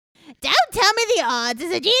the Odds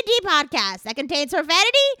is a D&D podcast that contains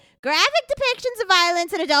profanity, graphic depictions of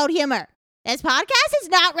violence, and adult humor. This podcast is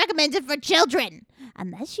not recommended for children,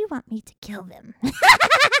 unless you want me to kill them.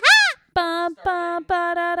 Bum, bum,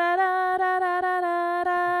 ba, da, da, da, da, da, da,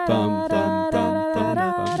 da, Bum, bum, bum,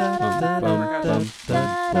 bum,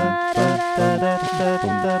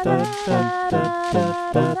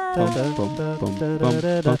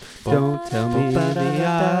 don't tell me the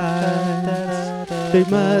odds, they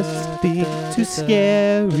must be too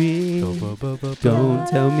scary. Don't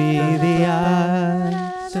tell me the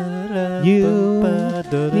odds, you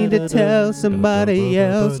need to tell somebody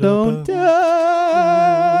else. Don't tell.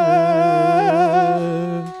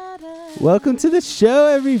 Welcome to the show,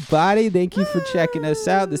 everybody. Thank you for checking us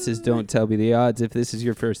out. This is Don't Tell Me the Odds. If this is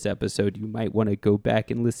your first episode, you might want to go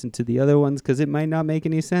back and listen to the other ones because it might not make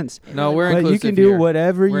any sense. No, we're but inclusive. You can do here.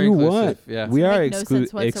 whatever we're you inclusive, want. Yeah. We are Make no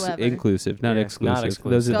sense whatsoever. inclusive, not Yeah, exclusive. not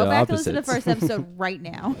exclusive. Those are Go the back opposites. to listen to the first episode right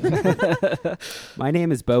now. My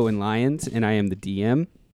name is Bowen Lyons, and I am the DM.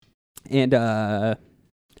 And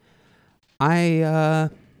I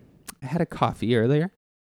had a coffee earlier,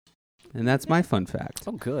 and that's my fun fact.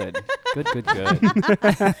 Oh, good. Good.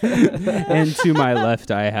 And to my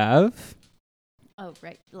left, I have... Oh,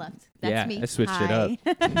 right, left. That's me. I switched it up.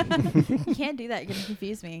 You can't do that. You're going to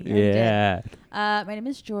confuse me. You Yeah. my name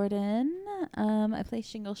is Jordan. I play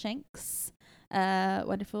Shingle Shanks,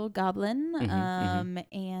 wonderful goblin.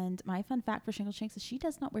 And my fun fact for Shingle Shanks is she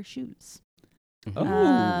does not wear shoes. Oh.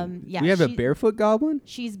 Yeah, we have a barefoot goblin?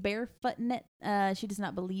 She's barefoot in it. She does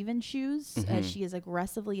not believe in shoes. She is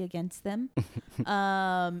aggressively against them.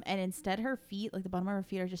 And instead her feet, like the bottom of her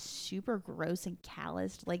feet, are just super gross and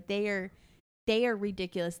calloused. Like they are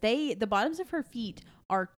ridiculous. The bottoms of her feet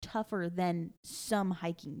are tougher than some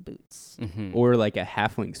hiking boots. Or like a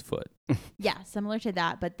halfling's foot. Yeah, similar to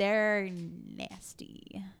that, but they're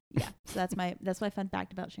nasty. Yeah, so that's my fun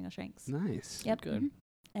fact about Shingle Shanks. Nice. Yep. Good.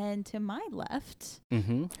 And to my left,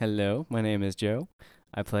 Hello, my name is Joe.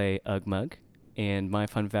 I play Ugmug. And my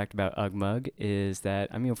fun fact about Ugmug is that,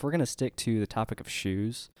 I mean, if we're going to stick to the topic of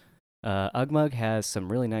shoes, Ugmug has some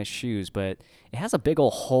really nice shoes, but it has a big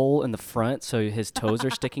old hole in the front, so his toes are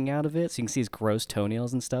sticking out of it, so you can see his gross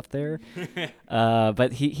toenails and stuff there.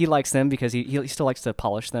 But he likes them because he still likes to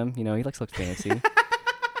polish them. You know, he likes to look fancy.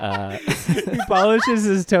 He polishes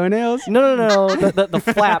his toenails? No. The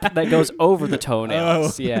flap that goes over the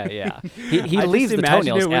toenails. Oh. Yeah. He leaves the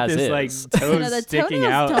toenails as is. Like toes the sticking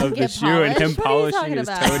toenails out don't of the get shoe and him polished. What are polishing you his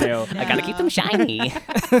talking about? toenail. No. I gotta keep them shiny.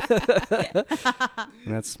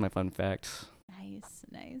 And that's my fun fact. Nice.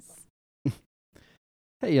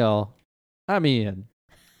 Hey, y'all. I'm Ian.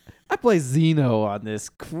 I play Zeno on this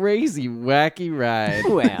crazy, wacky ride.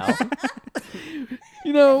 Well,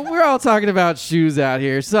 You know, we're all talking about shoes out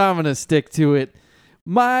here, so I'm going to stick to it.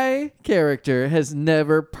 My character has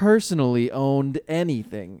never personally owned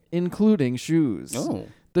anything, including shoes. oh,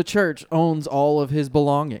 The church owns all of his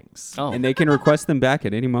belongings. and And they can request them back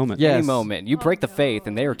at any moment. Yes. any moment you break the faith,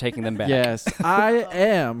 and they are taking them back. Yes, I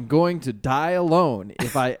am going to die alone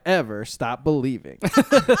if I ever stop believing.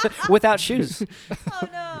 Without shoes. Oh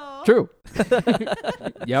no. True.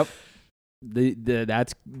 Yep.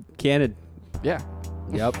 That's canon. Yeah.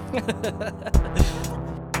 Yep.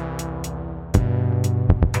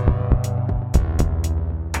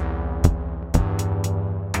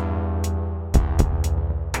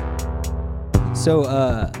 So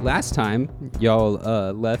last time y'all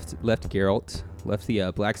left Geralt, left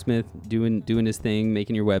the blacksmith doing his thing,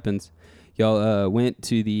 making your weapons. Y'all went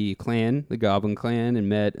to the clan, the Goblin clan, and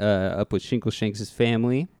met up with Shinkleshanks'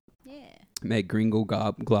 family. Yeah. Met Gringle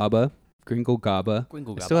Gaba. I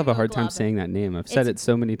still have a hard time Gringle saying that name. I've said it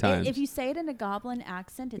so many times. If you say it in a goblin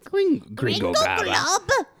accent, it's Gringle Gaba.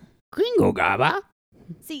 Gringle Gaba.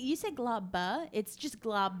 See, you say globba, it's just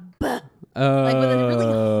glob. Like with a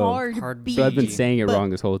really hard B. So I've been saying it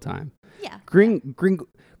wrong this whole time. Yeah. Gringle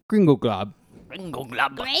Glob. Gringo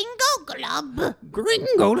glob.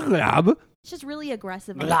 Gringle Glob. It's just really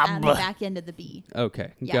aggressive on the back end of the B.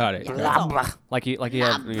 Okay, Yeah, got it. yeah, that's all. Like you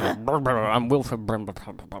have. I'm Wilfred.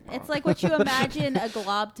 It's like what you imagine a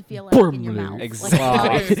glob to feel like in your mouth.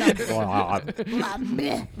 Exactly.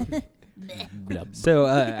 So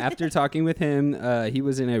after talking with him, he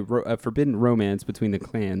was in a forbidden romance between the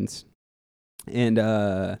clans, and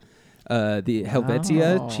the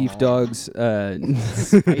Helvetia, Chief Dog's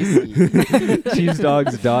Chief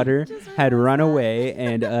Dog's daughter had run away,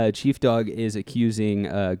 and Chief Dog is accusing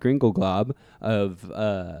Gringleglob of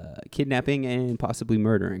kidnapping and possibly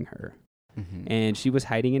murdering her. Mm-hmm. And she was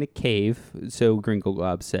hiding in a cave, so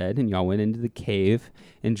Gringleglob said, and y'all went into the cave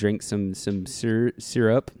and drank some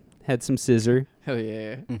syrup, had some scissor, Hell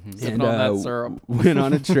yeah. Mhm. Sipping on that syrup. went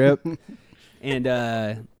on a trip, and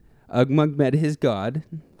Ugmug met his god,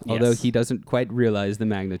 although Yes. he doesn't quite realize the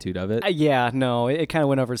magnitude of it. Yeah, no, it kind of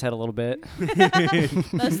went over his head a little bit.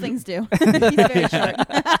 Most things do. He's very short.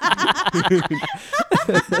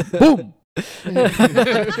 Boom.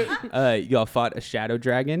 Y'all fought a shadow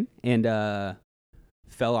dragon and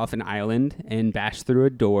fell off an island and bashed through a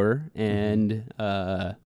door and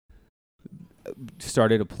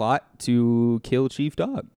started a plot to kill Chief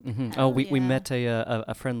Dog. Mhm. Hell Oh, we yeah. met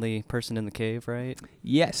a friendly person in the cave, right?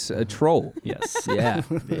 Yes, a troll. Yes. Yeah.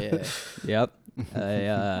 Yeah. Yep.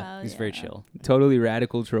 Hell He's very yeah. chill. Totally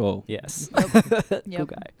radical troll. Yes. Yep. Cool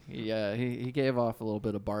guy. Yeah, he gave off a little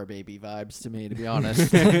bit of bar baby vibes to me, to be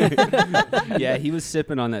honest. Yeah, he was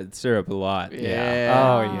sipping on that syrup a lot. Yeah.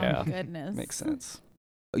 Oh, yeah. Goodness. Makes sense.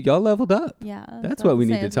 Y'all leveled up. Yeah. That's what we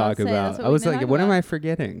need to talk about. I was like, what am I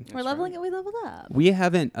forgetting? We're leveling it. We leveled up. We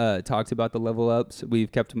haven't talked about the level ups. We've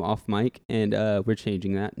kept them off mic, and we're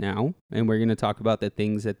changing that now. And we're going to talk about the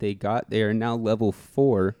things that they got. They are now level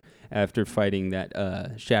 4 after fighting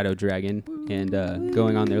that shadow dragon and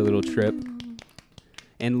going on their little trip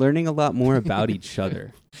and learning a lot more about each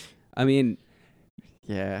other. I mean,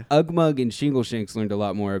 Yeah. Ugmug and Shingleshanks learned a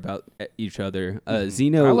lot more about each other.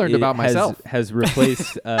 Zeno I learned about myself. has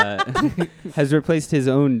replaced has replaced his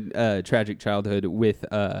own tragic childhood with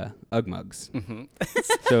Ugmug's. Mm-hmm.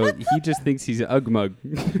 So he just thinks he's an Ugmug.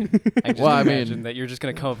 I just imagine that you're just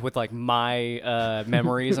going to come up with like my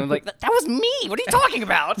memories. I'm like, that was me. What are you talking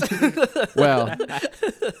about? Well,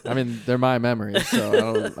 I mean, they're my memories,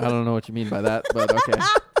 so I don't know what you mean by that, but okay.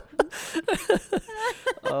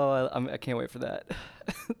 Oh, I can't wait for that.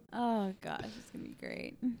 Oh gosh, it's gonna be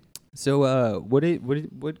great. So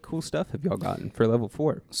what cool stuff have y'all gotten for level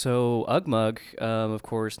 4? So Ugmug, of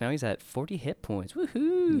course, now he's at 40 hit points.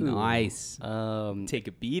 Woohoo! Nice. Take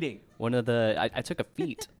a beating. one of the I took a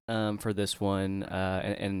feat for this one,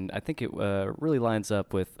 and I think it really lines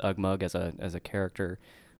up with Ugmug as a character.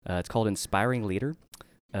 It's called Inspiring Leader.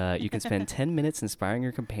 You can spend 10 minutes inspiring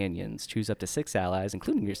your companions. Choose up to 6 allies,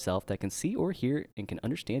 including yourself, that can see or hear and can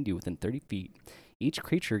understand you within 30 feet. Each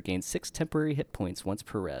creature gains 6 temporary hit points once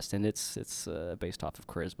per rest, and it's based off of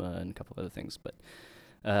charisma and a couple other things. But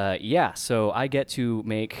yeah, so I get to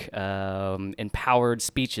make empowered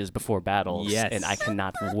speeches before battles, Yes. and I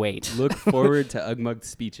cannot wait. Look forward to Ugmug's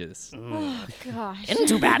speeches. Oh gosh.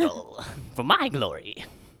 Into battle for my glory.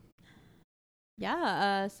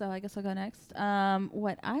 Yeah, so I guess I'll go next.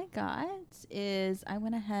 What I got is I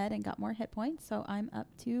went ahead and got more hit points, so I'm up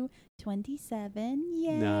to 27.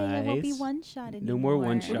 Yay! I won't be Nice. one-shotted No more anymore.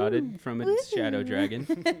 one-shotted from a shadow Woohoo. dragon.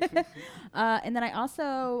 And then I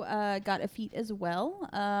also got a feat as well.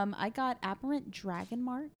 I got Aberrant Dragon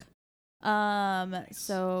Mark.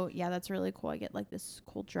 So yeah, that's really cool. I get like this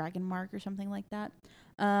cool dragon mark or something like that.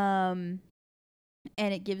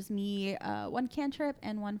 And it gives me 1 cantrip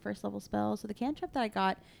and 1 first level spell. So the cantrip that I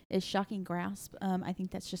got is Shocking Grasp. I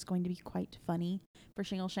think that's just going to be quite funny for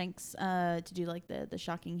Shingleshanks to do like the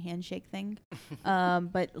shocking handshake thing.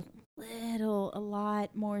 But a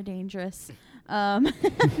lot more dangerous than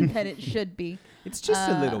it should be. It's just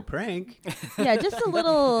a little prank. Yeah, just a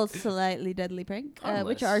little slightly deadly prank,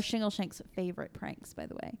 which are Harmless. Shingleshank's favorite pranks, by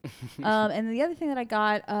the way. And the other thing that I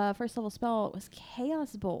got, first level spell, was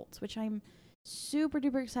Chaos Bolt, which I'm super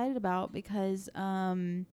duper excited about because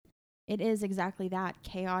it is exactly that,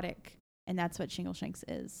 chaotic, and that's what Shingleshanks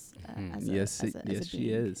is. As a, Yes, as a, as a she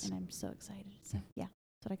being, is. and I'm so excited. So yeah,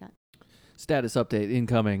 that's what I got. Status update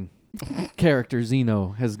incoming. Character Zeno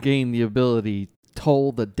has gained the ability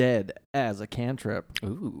Toll the Dead as a cantrip,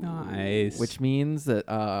 Ooh. Nice. which means that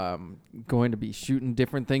going to be shooting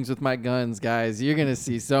different things with my guns, guys. You're going to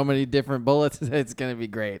see so many different bullets. It's going to be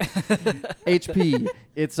great. HP,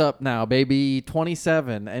 it's up now, baby,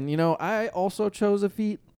 27. And, you know, I also chose a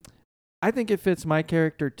feat. I think it fits my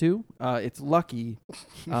character, too. It's lucky.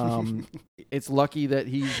 It's lucky that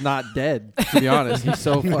he's not dead, to be honest. He's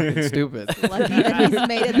so fucking stupid. Lucky that he's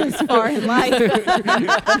made it this far in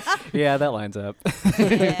life. Yeah, that lines up.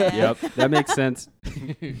 Yeah. Yep, that makes sense.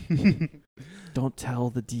 Don't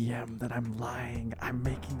tell the DM that I'm lying. I'm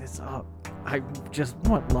making this up. I just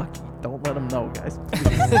want lucky. Don't let him know, guys.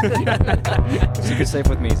 Secret safe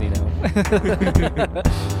with me, Zeno.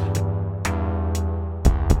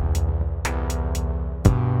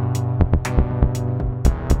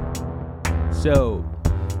 So,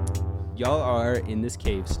 y'all are in this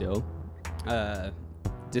cave still,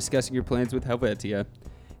 discussing your plans with Helvetia,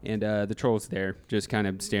 and the troll's there, just kind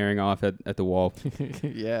of staring off at the wall.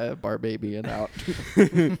 Yeah, bar baby and out.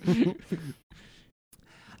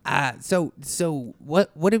 So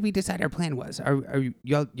what did we decide our plan was? Are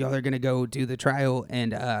y'all are gonna go do the trial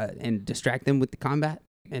and distract them with the combat,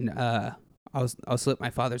 and I'll slit my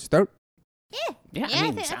father's throat. Yeah,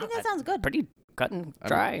 I think that sounds good. Pretty cut and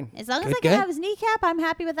dry. As long as Good, I can good. have his kneecap, I'm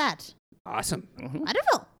happy with that. Awesome.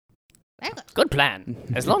 Wonderful. Very good. Good plan.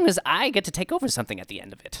 As long as I get to take over something at the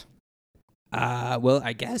end of it. Well,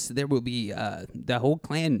 I guess there will be the whole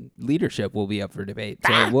clan leadership will be up for debate,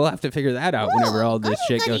 so we'll have to figure that out whenever all this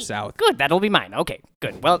shit goes south. Good, that'll be mine. Okay,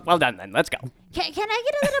 good. Well done then. Let's go. Can I get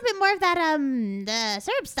a little bit more of that the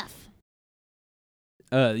syrup stuff?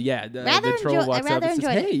 Yeah. The troll walks up and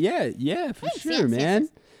says, "Hey, yeah, for Thanks, sure, yes, man."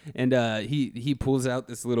 yes. And he pulls out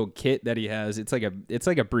this little kit that he has. It's like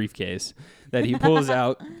a briefcase that he pulls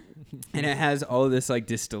out. And it has all this like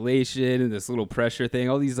distillation and this little pressure thing,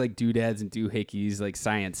 all these like doodads and doohickeys, like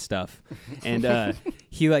science stuff. And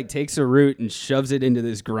he like takes a root and shoves it into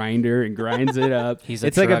this grinder and grinds it up. It's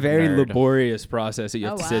like a drug very nerd. laborious process that you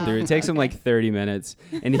have to sit wow. through. It takes him like 30 minutes.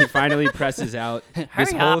 And he finally presses out. This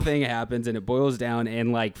Hurry whole up. thing happens and it boils down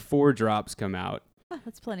and like 4 drops come out. Oh,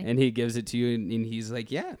 that's plenty. And he gives it to you and he's like,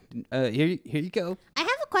 yeah, here you go. I have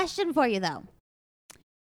a question for you, though.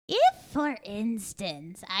 If, for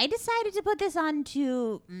instance, I decided to put this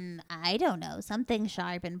onto, I don't know, something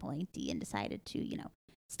sharp and pointy and decided to,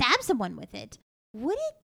 stab someone with it, would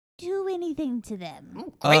it do anything to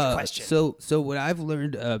them? Great question. So what I've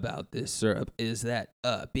learned about this syrup is that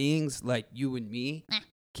beings like you and me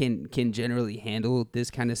can generally handle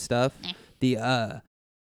this kind of stuff.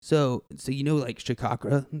 So like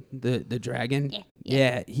Shikakra, the dragon?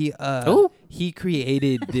 Yeah. He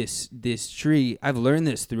created this tree. I've learned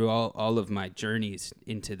this through all of my journeys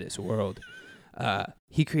into this world.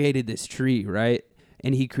 He created this tree, right?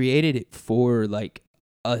 And he created it for like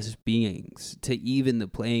us beings to even the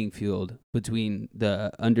playing field between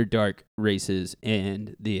the Underdark races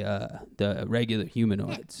and the regular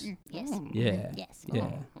humanoids. Yes. Yeah. Yes.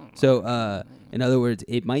 Yeah. So, in other words,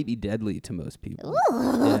 it might be deadly to most people.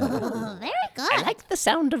 Ooh, very good. I like the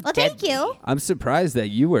sound of Well, thank you. I'm surprised that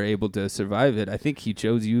you were able to survive it. I think he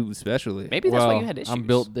chose you especially. Maybe that's why you had issues. I'm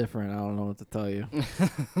built different. I don't know what to tell you.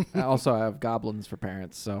 Also, I have goblins for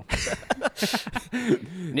parents, so.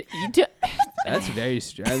 That's very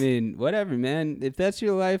I mean, whatever, man. If that's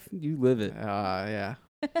your life, you live it. Yeah.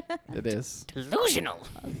 It is. Delusional.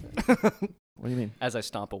 What do you mean? As I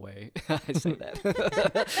stomp away, I say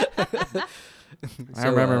that. I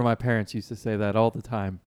remember my parents used to say that all the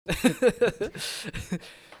time.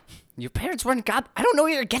 Your parents weren't God. I don't know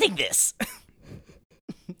where you're getting this.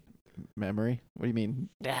 Memory? What do you mean?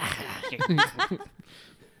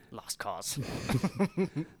 Lost cause.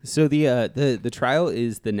 So the trial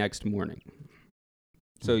is the next morning.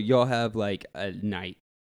 So y'all have like a night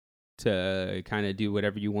to kind of do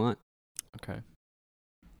whatever you want. Okay.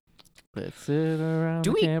 Let's sit around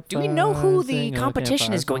Do we know who the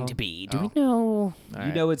competition is going to be? Do we know?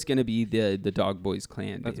 You know it's gonna be the Dog Boys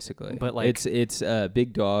clan, basically. But, like- it's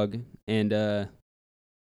Big Dog, and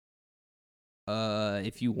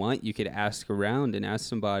if you want, you could ask around and ask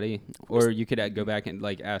somebody, or you could go back and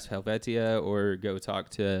like ask Helvetia, or go talk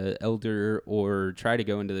to Elder, or try to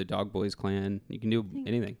go into the Dog Boys clan. You can do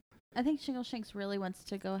anything. I think Shingle Shanks really wants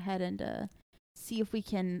to go ahead and see if we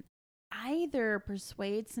can either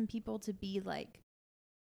persuade some people to be like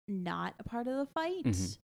not a part of the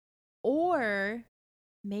fight, or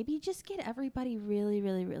maybe just get everybody really,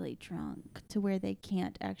 really, really drunk to where they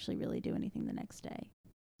can't actually really do anything the next day.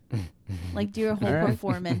 Like do a whole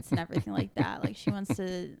performance and everything like that. Like she wants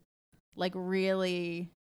to like really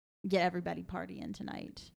get everybody partying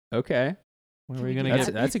tonight. Okay. Where are we gonna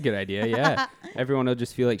get? That's a good idea. Yeah. Everyone will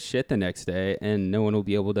just feel like shit the next day, and no one will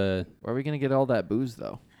be able to. Where are we gonna get all that booze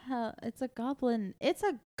though? Hell, it's a goblin. It's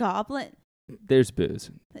a goblin. There's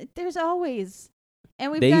booze. There's always.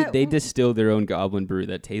 And They distill their own goblin brew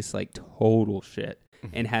that tastes like total shit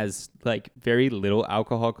and has like very little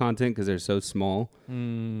alcohol content because they're so small.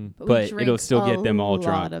 But it'll still get them all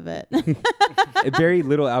drunk. A lot of it. Very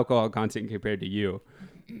little alcohol content compared to you,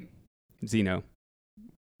 Zeno.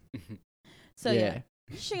 So yeah.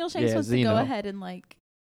 Shingle Shanks wants to Zeno. go ahead and like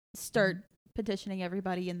start petitioning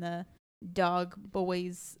everybody in the Dog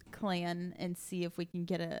Boys clan and see if we can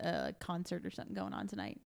get a concert or something going on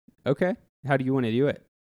tonight. Okay. How do you want to do it?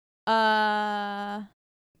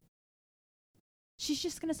 She's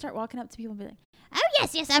just gonna start walking up to people and be like, "Oh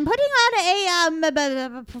yes, I'm putting on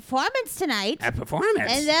a performance tonight. A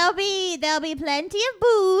performance. And there'll be plenty of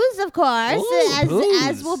booze, of course, Ooh, as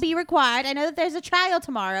booze. will be required. I know that there's a trial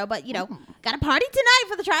tomorrow, but got a party tonight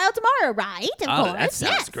for the tryout tomorrow, right? Of course. That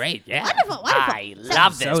sounds yes. great. Yeah. Wonderful. I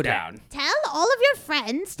love this. So plan. down. Tell all of your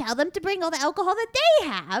friends, tell them to bring all the alcohol that they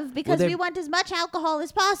have because there- we want as much alcohol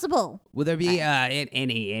as possible. Will there be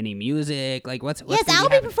any music? Like what's Yes, gonna I'll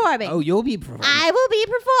be happening? performing. Oh, you'll be performing. I will be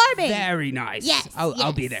performing. Very nice. Yes.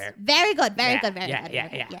 I'll be yes. there. Very good. Very Yeah, good. Very yeah, good. yeah,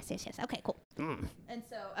 very yeah. good. Yes. Okay, cool. Mm. And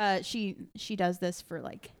so she does this for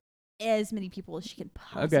like as many people as she can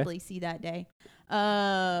possibly see that day.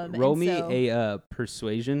 Roll and me so- a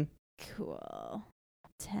persuasion. Cool.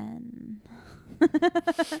 10.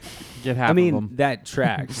 Get half I mean, of them. that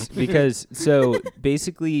tracks because so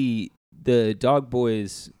basically the dog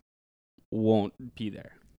boys won't be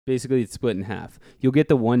there. Basically, it's split in half. You'll get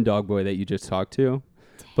the one dog boy that you just talked to,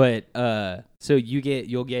 but so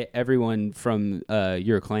you'll get everyone from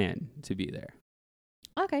your clan to be there.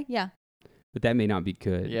 Okay, yeah. But that may not be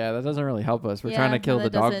good. Yeah, that doesn't really help us. We're Yeah, trying to kill no, the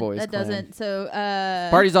that dog doesn't- boys. That clan. doesn't. So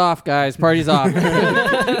Party's off, guys. Party's off.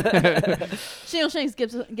 Shingle Shanks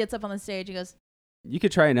gets up on the stage and goes, You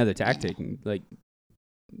could try another tactic, and, like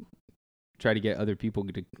try to get other people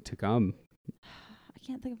to come. I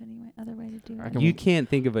can't think of any other way to do I it. can- You can't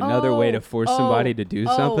think of another way to force somebody to do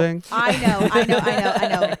something. I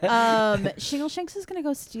know. Shingle Shanks is gonna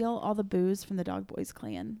go steal all the booze from the Dog Boys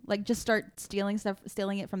clan. Like, just start stealing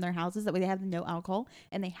it from their houses. That way, they have no alcohol,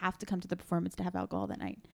 and they have to come to the performance to have alcohol that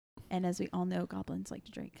night. And as we all know, goblins like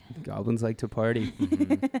to drink. Goblins like to party.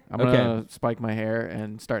 I'm gonna spike my hair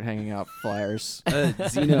and start hanging out flyers.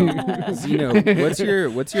 Zeno,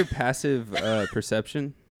 what's your passive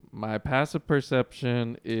perception? My passive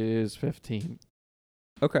perception is 15.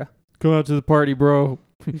 Okay. Come out to the party, bro.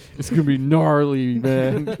 It's gonna be gnarly,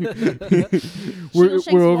 man. Shingle Shanks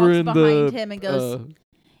over walks in behind the him and goes,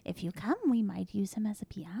 "If you come, we might use him as a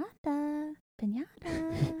pinata."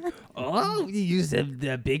 Oh, you use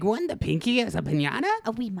the big one, the pinky, as a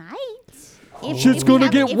pinata? We might. Shit's gonna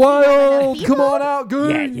get wild. Come on out,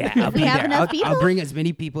 good. Yeah, I'll If we be have there. enough I'll people? bring as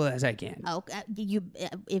many people as I can. Oh,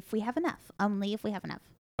 if we have enough. Only if we have enough.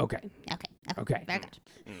 Okay. Okay. Very good.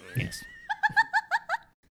 Yes.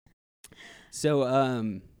 So, a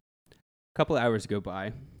couple hours go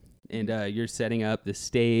by, and you're setting up the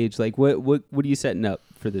stage. Like, what are you setting up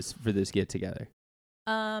for this get together?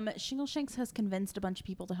 Shingle Shanks has convinced a bunch of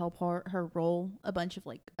people to help her roll a bunch of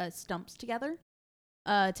like stumps together,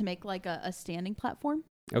 to make like a standing platform.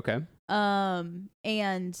 Okay. And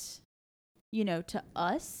to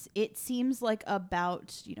us, it seems like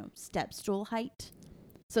about step stool height.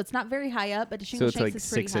 So it's not very high up, but to So Shingle it's Shanks like is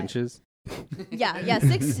pretty 6 high. inches. Yeah,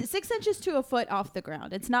 6 inches to a foot off the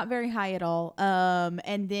ground. It's not very high at all.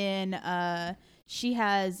 And then she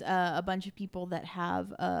has a bunch of people that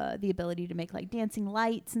have the ability to make like dancing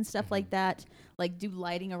lights and stuff like that, like do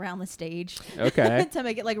lighting around the stage. Okay. To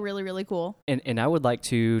make it like really, really cool. And I would like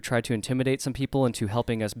to try to intimidate some people into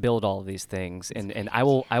helping us build all of these things. And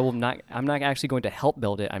I'm not actually going to help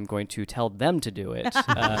build it. I'm going to tell them to do it.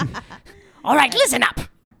 All right, listen up.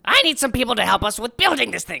 I need some people to help us with building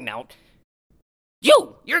this thing now.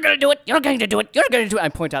 You're going to do it. You're going to do it. You're going to do it. I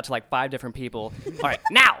point out to like 5 different people. All right,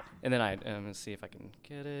 now. And then I'm going to see if I can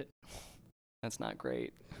get it. That's not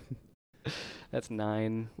great. That's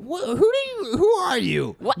 9. Who are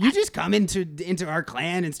you? What? You just come into our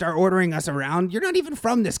clan and start ordering us around. You're not even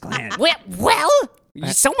from this clan. Well,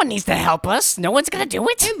 someone needs to help us. No one's going to do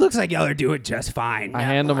it. It looks like y'all are doing just fine. I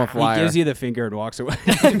hand him a He flyer. gives you the finger and walks away.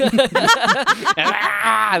 This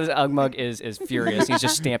Ugmug is furious. He's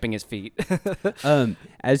just stamping his feet.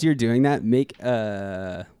 As you're doing that, make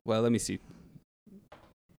well, let me see.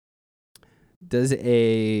 Does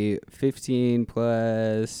a 15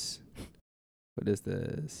 plus what is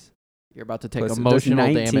this? You're about to take Plus, emotional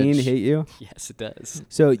does 19 damage. hit you? Yes, it does.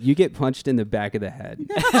 So you get punched in the back of the head.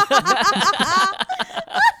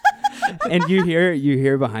 And you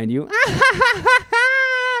hear behind you,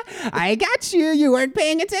 I got you. You weren't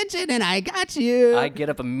paying attention, and I got you. I get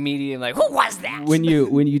up immediately and like, Who was that? When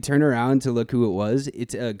you turn around to look who it was,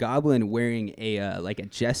 it's a goblin wearing a like a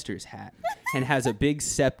jester's hat and has a big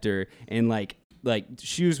scepter and like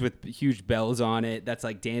shoes with huge bells on it. That's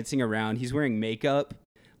like dancing around. He's wearing makeup,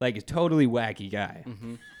 like a totally wacky guy.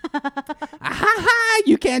 Mm-hmm.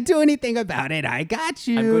 You can't do anything about it. I got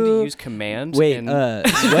you. I'm going to use command. Wait, and let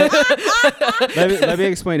me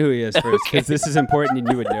explain who he is first, because this is important and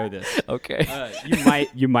you would know this. okay.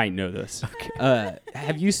 You might know this. Okay.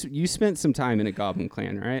 Have you spent some time in a goblin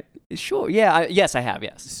clan, right? Sure. Yeah. Yes, I have.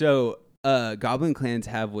 Yes. So, goblin clans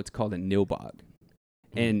have what's called a Nilbog.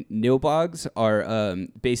 And Nilbogs are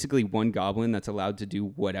basically one goblin that's allowed to do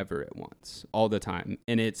whatever it wants all the time.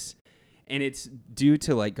 And And it's due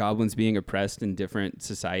to like goblins being oppressed in different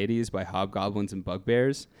societies by hobgoblins and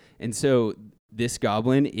bugbears. And so this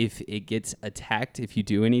goblin, if it gets attacked, if you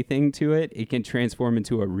do anything to it, it can transform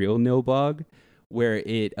into a real Nilbog, where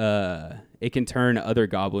it can turn other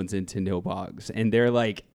goblins into Nilbogs. And they're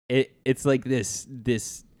like, it's like this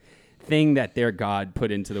thing that their god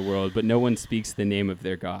put into the world, but no one speaks the name of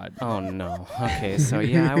their god. Oh no. Okay, so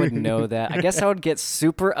yeah, I would know that. I guess I would get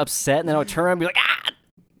super upset, and then I would turn around and be like,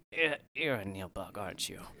 you're a Nilbog, aren't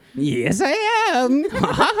you? Yes, I am.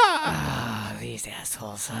 Ah, these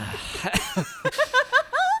assholes.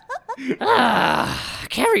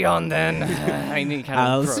 Carry on then. I need kind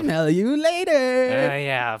I'll of smell you later.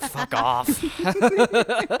 yeah, fuck off.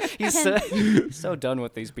 He's so done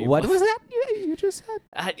with these people. What was that you just said?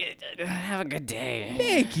 Have a good day.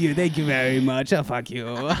 Thank you very much. I'll fuck you.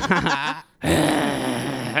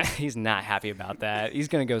 He's not happy about that. He's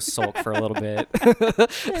gonna go sulk for a little bit.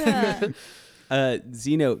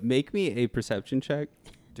 Zeno, make me a perception check.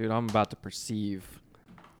 Dude, I'm about to perceive.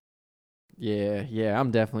 Yeah, I'm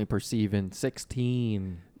definitely perceiving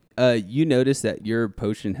 16. You notice that your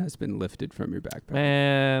potion has been lifted from your backpack.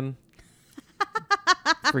 Man.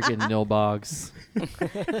 Freaking Nilbogs.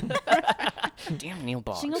 Damn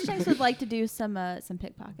Nilbog. Shingle Shanks would like to do some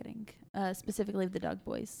pickpocketing, specifically of the Dog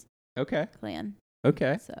Boys Okay. clan.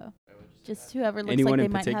 Okay. So just whoever looks Anyone like they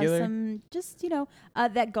in might particular? have some, just,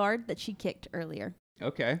 that guard that she kicked earlier.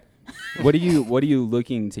 Okay. What are you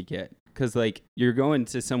looking to get? Because like you're going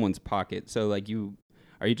to someone's pocket, so like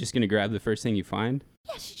are you just gonna grab the first thing you find?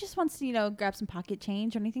 Yeah, she just wants to, grab some pocket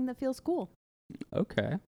change or anything that feels cool.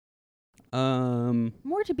 Okay.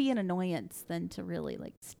 More to be an annoyance than to really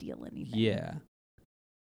like steal anything. Yeah.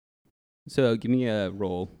 So give me a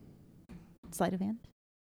roll. Sleight of hand.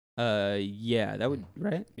 Yeah, that would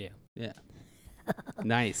right. Yeah.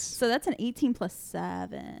 Nice. So that's an 18 plus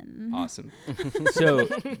 7. Awesome. So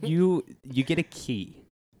you get a key,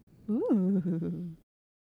 Ooh,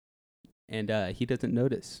 and he doesn't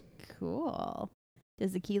notice. cool.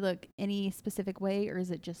 Does the key look any specific way, or is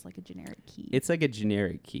it just like a generic key? It's like a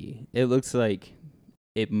generic key. It looks like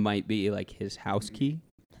it might be like his house key.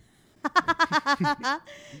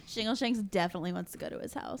 Shingle Shanks definitely wants to go to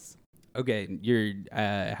his house. Okay,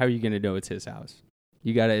 how are you gonna know it's his house?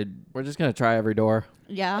 You gotta. We're just going to try every door.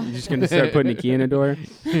 Yeah. You're just gonna start putting a key in a door.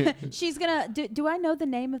 She's gonna. Do I know the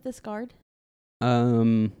name of this guard? I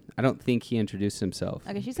don't think he introduced himself.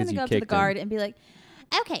 Okay, she's 'cause gonna you go up to the kicked him. guard and be like,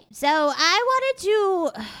 "Okay, so I wanted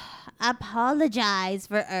to apologize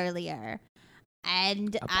for earlier,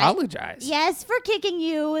 and Apologize. yes, for kicking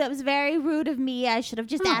you. That was very rude of me. I should have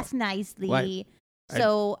just asked nicely. What?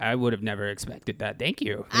 So." I would have never expected that. Thank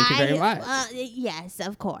you. Thank you very much. Yes,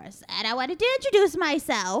 of course. And I wanted to introduce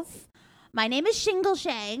myself. My name is Shingle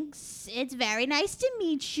Shanks. It's very nice to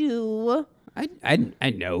meet you. I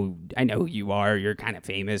know who you are. You're kind of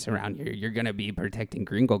famous around here. You're gonna be protecting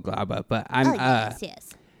Gringoglaba, but I'm Yes.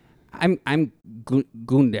 I'm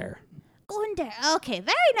Gunder. Gunder. Okay,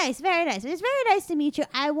 very nice, very nice. It's very nice to meet you.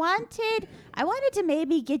 I wanted to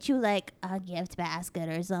maybe get you like a gift basket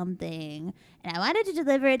or something, and I wanted to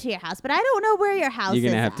deliver it to your house, but I don't know where your house is.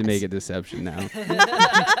 You're gonna have to at. make a deception now.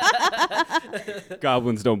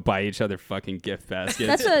 Goblins don't buy each other fucking gift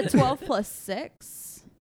baskets. That's a 12 plus 6.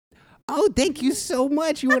 Oh, thank you so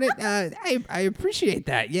much. You want to? I appreciate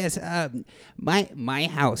that. Yes. My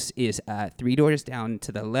house is 3 doors down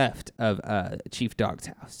to the left of Chief Dog's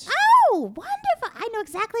house. Oh, wonderful. I know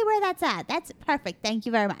exactly where that's at. That's perfect. Thank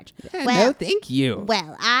you very much. Yeah, well, no, thank you.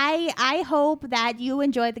 Well, I hope that you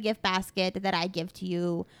enjoy the gift basket that I give to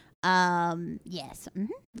you. Yes.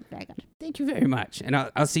 Very good. Thank you very much, and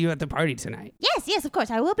I'll see you at the party tonight. Yes, of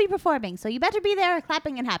course. I will be performing, so you better be there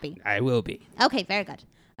clapping and happy. I will be. Okay, very good.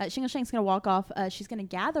 Shingle Shank's going to walk off. She's going to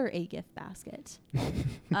gather a gift basket.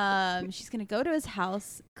 She's going to go to his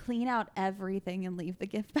house, clean out everything, and leave the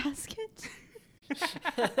gift basket.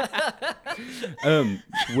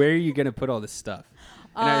 Where are you gonna put all this stuff?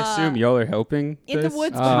 And I assume y'all are helping. In this? the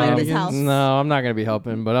woods behind his house. No, I'm not going to be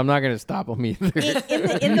helping, but I'm not going to stop him either.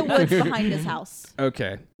 in the woods behind his house.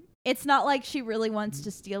 Okay. It's not like she really wants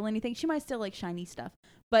to steal anything. She might steal like shiny stuff,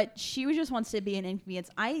 but she just wants to be an inconvenience.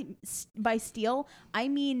 By steal, I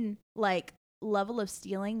mean like level of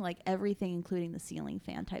stealing, like everything, including the ceiling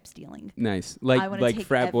fan type stealing. Nice. I wanna Like take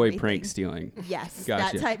frat boy everything. prank stealing. Yes,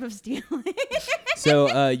 Gotcha. that type of stealing.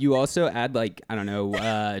 So you also add like, I don't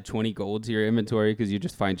know, 20 gold to your inventory because you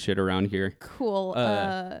just find shit around here. Cool.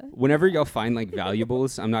 Whenever y'all find like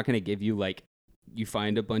valuables, I'm not going to give you like, you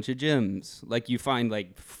find a bunch of gems. Like you find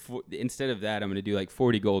like, instead of that, I'm going to do like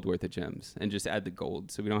 40 gold worth of gems and just add the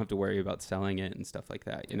gold so we don't have to worry about selling it and stuff like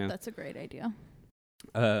that, you know? That's a great idea.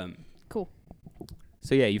 Cool.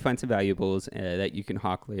 So yeah, you find some valuables that you can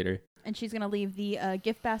hawk later. And she's going to leave the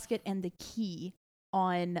gift basket and the key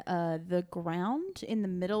on the ground in the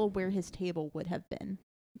middle where his table would have been.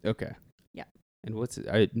 Okay. Yeah.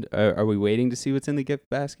 And are we waiting to see what's in the gift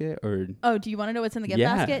basket, or? Oh, do you want to know what's in the gift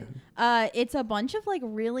Yeah. basket? It's a bunch of like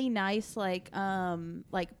really nice like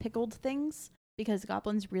pickled things, because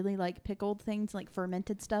goblins really like pickled things, like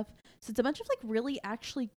fermented stuff. So it's a bunch of like really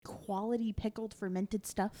actually quality pickled fermented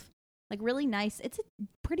stuff. Like really nice. It's a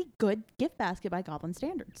pretty good gift basket by goblin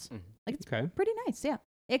standards. Like it's Okay. pretty nice. Yeah.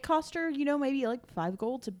 It cost her, maybe like 5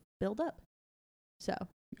 gold to build up. So.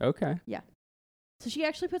 Okay. So she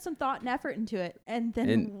actually put some thought and effort into it, and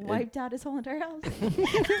then wiped out his whole entire house.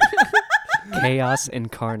 Chaos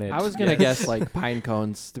incarnate. I was gonna guess like pine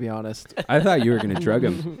cones, to be honest. I thought you were gonna drug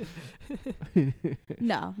him.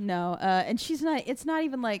 No. And she's not. It's not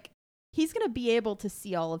even like he's gonna be able to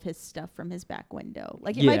see all of his stuff from his back window.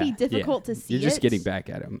 Like it might be difficult to see. You're just it. getting back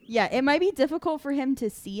at him. Yeah, it might be difficult for him to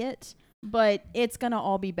see it, but it's gonna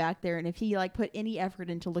all be back there. And if he like put any effort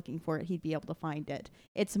into looking for it, he'd be able to find it.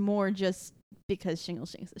 It's more just because Shingle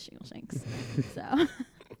Shanks is Shingle Shanks. So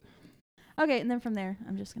okay, and then from there,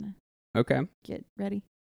 I'm just gonna get ready.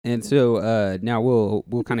 And so now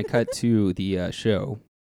we'll kind of cut to the show.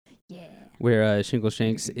 Yeah. Where Shingle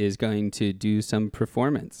Shanks is going to do some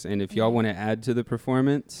performance, and if y'all want to add to the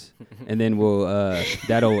performance, and then we'll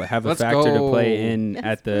that'll have a Let's factor to go. play in Yes,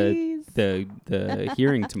 at please. the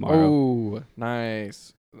hearing tomorrow. Oh,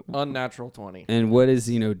 nice. Unnatural 20. And what is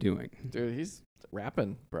Zeno doing? Dude, he's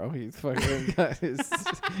rapping, bro. He's fucking got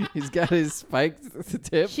he's got his spiked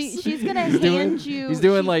tips. She's gonna He's doing- hand you. He's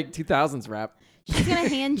doing like 2000s rap. She's gonna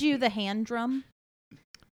hand you the hand drum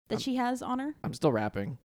that she has on her. I'm still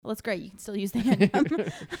rapping. Well, that's great. You can still use the hand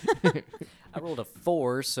drum. I rolled a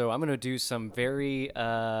 4, so I'm gonna do some very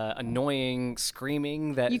annoying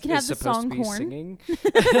screaming that You can is have the supposed to be songhorn. singing.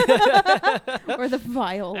 Or the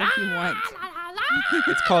viol if you want.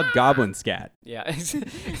 It's called Goblin Scat. Yeah.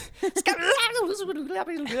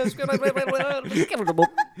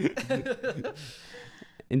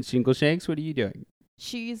 And Shingle Shanks, what are you doing?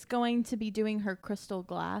 She's going to be doing her crystal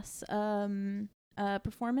glass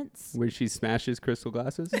performance. Where she smashes crystal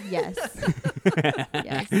glasses? Yes.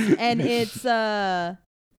 Yes. And it's the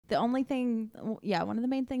only thing, one of the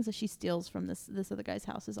main things that she steals from this other guy's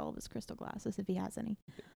house is all of his crystal glasses, if he has any.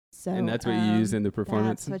 So And that's what you use in the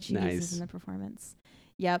performance? That's what she Nice. uses in the performance.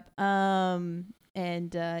 Yep.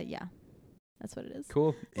 That's what it is.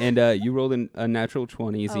 Cool. And you rolled a natural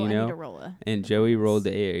 20, Oh, I need to Zeno. roll a And Joey rolled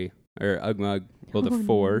Ugmug rolled a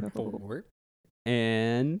 4. 4.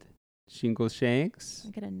 And Shingle Shanks. I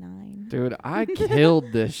got a 9. Dude, I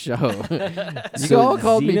killed this show. You So all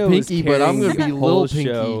called me Zeno is Pinky, but I'm carrying gonna be the whole Lil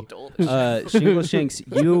Pinky. show. Shingle Shanks,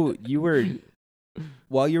 you were,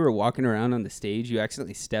 while you were walking around on the stage, you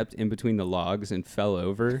accidentally stepped in between the logs and fell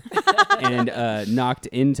over and knocked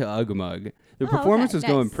into Ugmug. The performance was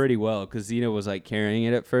going nice. pretty well because Zeno was like carrying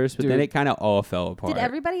it at first, but then Dude. it kind of all fell apart. Did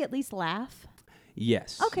everybody at least laugh?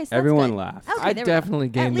 Yes. Okay, so that's everyone good. laughed. Okay, I there we go. definitely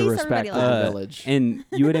At gained the least respect of everybody the laughed. village. And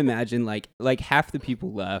you would imagine like half the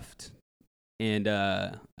people left, and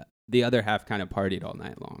the other half kind of partied all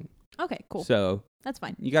night long. Okay, cool. So That's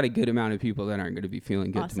fine. you got a good amount of people that aren't going to be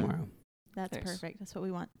feeling good Awesome. tomorrow. That's Nice. perfect. That's what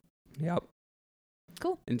we want. Yep.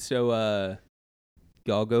 Cool. And so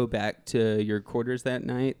y'all go back to your quarters that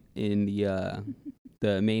night in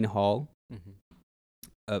the main hall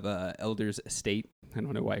of Elder's estate. I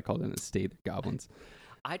don't know why I called it an estate. They're goblins.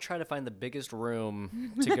 I try to find the biggest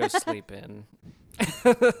room to go sleep in.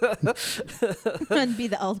 And be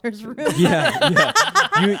the elder's room. Yeah.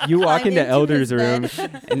 You walk Climb into into Elder's his room,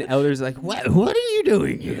 bed. and Elder's like, "What are you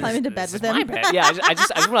doing here?" Climb into bed with My him. bed. Yeah, I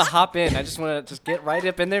just want to hop in. I just want to just get right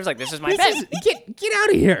up in there. It's like, this is my bed. Get out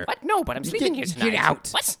of here. What? No, but I'm sleeping here tonight. Get out.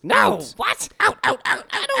 What? No. Out. What? Out. I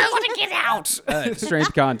don't want to get out.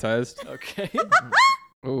 Strength contest. Okay.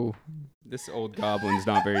 Oh, This old goblin's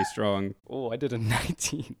not very strong. Oh, I did a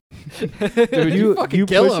 19. dude, you fucking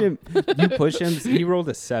kill push him. You push him. He rolled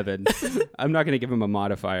a 7. I'm not gonna give him a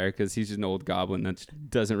modifier because he's just an old goblin that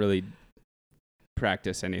doesn't really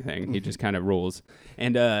practice anything. He just kind of rolls,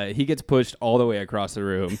 and he gets pushed all the way across the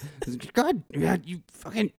room. God, you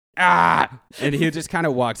fucking And he just kind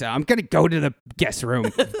of walks out. I'm gonna go to the guest room.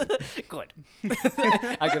 Good.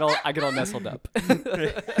 I get all nestled up.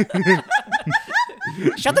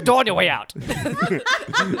 Shut the door on your way out. Yo,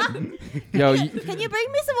 Can you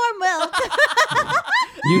bring me some more milk?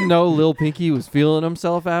 you know Lil Pinky was feeling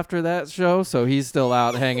himself after that show, so he's still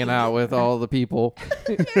out hanging out with all the people.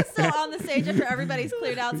 You're still on the stage after everybody's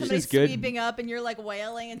cleared out. Somebody's is good. sweeping up, and you're like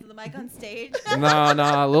wailing into the mic on stage.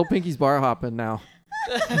 Nah, Lil Pinky's bar hopping now.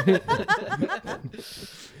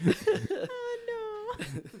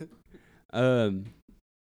 Oh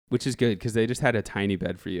Which is good because they just had a tiny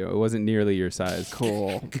bed for you. It wasn't nearly your size.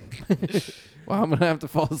 Cool. Well, I'm going to have to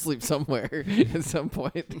fall asleep somewhere at some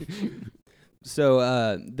point.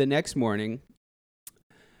 So the next morning,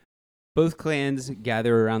 both clans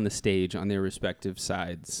gather around the stage on their respective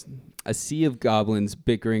sides. A sea of goblins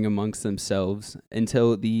bickering amongst themselves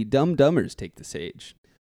until the Dumbers take the stage.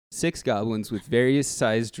 6 goblins with various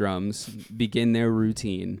sized drums begin their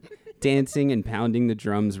routine, dancing and pounding the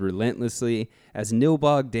drums relentlessly as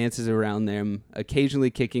Nilbog dances around them, occasionally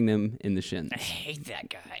kicking them in the shins. I hate that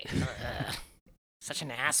guy. Such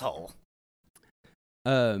an asshole.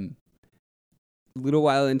 Little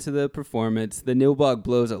while into the performance, the Nilbog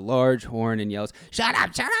blows a large horn and yells, "Shut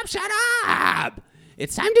up, shut up, shut up!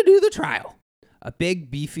 It's time to do the trial." A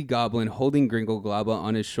big, beefy goblin holding Gringle Globba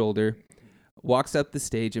on his shoulder walks up the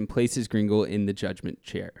stage and places Gringle in the judgment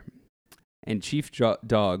chair. And Chief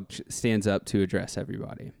Dog stands up to address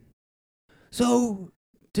everybody. "So,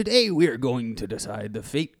 today we are going to decide the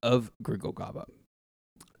fate of Gringle Globba.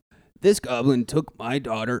 This goblin took my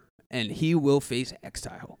daughter, and he will face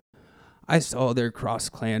exile. I saw their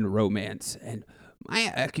cross-clan romance, and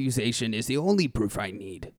my accusation is the only proof I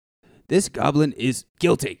need. This goblin is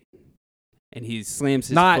guilty." And he slams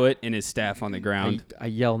his foot and his staff on the ground. I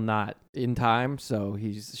yell "not" in time, so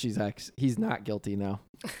he's not guilty now.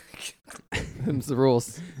 Them's the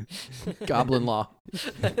rules. Goblin law.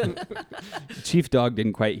 Chief Dog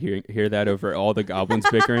didn't quite hear that over all the goblins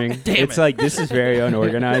bickering. Damn It's it. like, this is very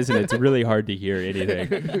unorganized, and it's really hard to hear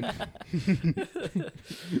anything.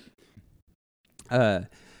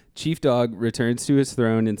 Chief Dog returns to his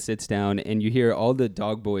throne and sits down, and you hear all the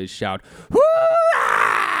dog boys shout,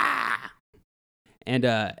 "Hoo-ah!" And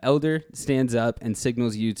Elder stands up and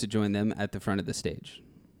signals you to join them at the front of the stage.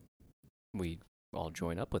 We all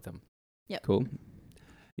join up with them. Cool.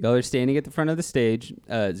 Y'all are standing at the front of the stage.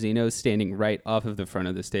 Zeno's standing right off of the front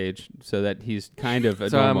of the stage so that he's kind of a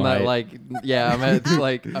So I'm normal not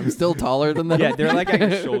height. I'm still taller than them. Yeah, they're like at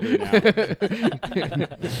your shoulder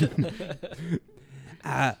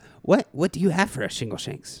now. What do you have for us, Shingle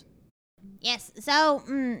Shanks? Yes. So,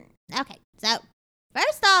 okay. So,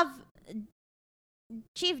 first off,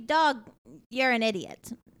 Chief Dog, you're an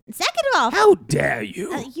idiot. Second of all, How dare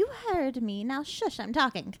you? you heard me. Now shush, I'm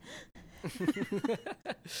talking. Second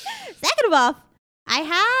of all, I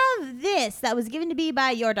have this that was given to me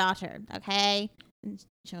by your daughter, okay? And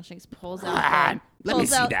Shellshanks pulls out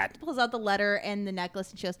Pulls out the letter and the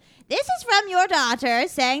necklace, and she goes, "This is from your daughter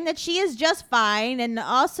saying that she is just fine, and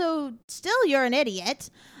also still you're an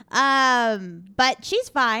idiot. But she's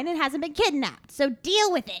fine and hasn't been kidnapped, so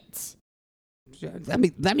deal with it." Let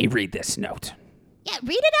me read this note. Yeah,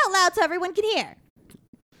 read it out loud so everyone can hear.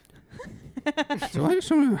 I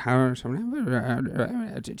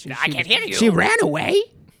can't hear you. She ran away?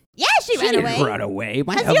 Yeah, she ran didn't away. run away.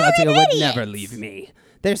 My 'Cause you're Helvetia an would idiot. never leave me.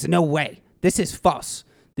 There's no way. This is false.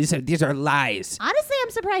 These are lies. Honestly, I'm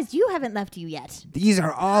surprised you haven't left you yet. These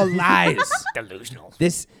are all lies. Delusional.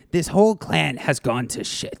 This whole clan has gone to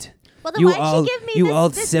shit. Well, then You why'd all, she give me you this, all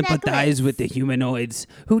this sympathize necklace? with the humanoids.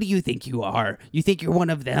 Who do you think you are? You think you're one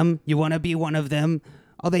of them? You want to be one of them?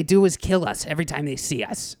 All they do is kill us every time they see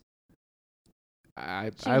us. I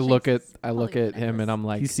Shellshanks look at is I look holding at the him and necklace. I'm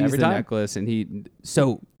like, He sees every the time. necklace and he.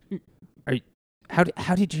 So,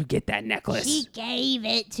 how did you get that necklace? She gave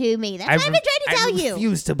it to me. That's what I've been trying to tell I you.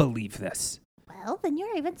 refuse to believe this. Well, then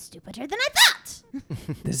you're even stupider than I thought.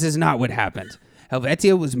 This is not what happened.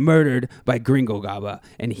 Helvetia was murdered by Gringo Globba,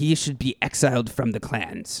 and he should be exiled from the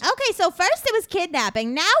clans. Okay, so first it was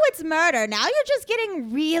kidnapping. Now it's murder. Now you're just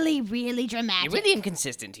getting really, really dramatic. You're really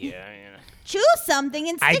inconsistent here. Choose something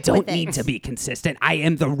and stick I don't with it. need to be consistent. I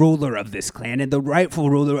am the ruler of this clan and the rightful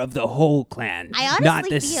ruler of the whole clan, I honestly not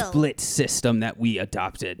the feel- split system that we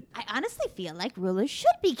adopted. I honestly feel like rulers should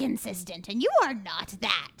be consistent, and you are not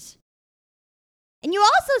that. And you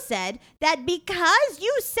also said that because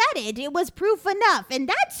you said it, it was proof enough, and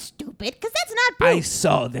that's stupid, because that's not proof. I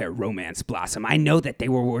saw their romance blossom. I know that they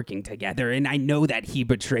were working together, and I know that he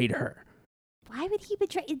betrayed her. Why would he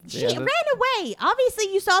betray? She Yeah, ran away.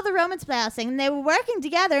 Obviously, you saw the romance blossom, and they were working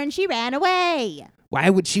together, and she ran away. Why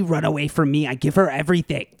would she run away from me? I give her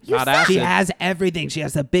everything. You Not said acid. She has everything. She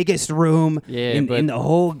has the biggest room Yeah, in but- the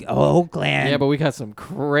whole clan. Yeah, but we got some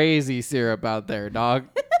crazy syrup out there, dog.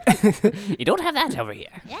 You don't have that over here.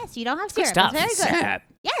 Yes, you don't have Good syrup. stuff. It's very good. Syrup.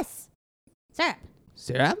 Yes. Syrup.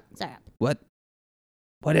 Syrup? Syrup.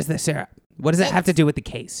 What is the syrup? What does that have to do with the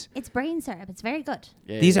case? It's brain syrup. It's very good.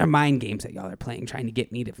 Yeah, These yeah. are mind games that y'all are playing, trying to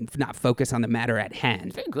get me to not focus on the matter at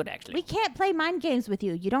hand. Very good, actually. We can't play mind games with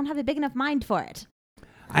you. You don't have a big enough mind for it.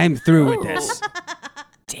 I'm through with this.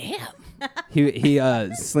 Damn. He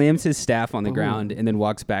slams his staff on the ground and then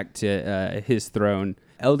walks back to his throne.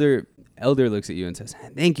 Elder looks at you and says,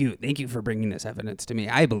 thank you for bringing this evidence to me.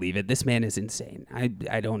 I believe it. This man is insane.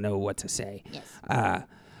 I don't know what to say. Yes.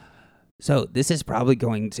 So this is probably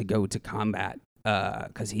going to go to combat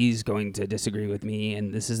because he's going to disagree with me,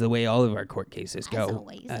 and this is the way all of our court cases go.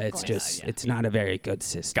 always, of It's course. just it's not a very good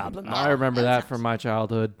system. Goblin. I remember that from my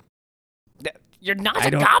childhood. You're not I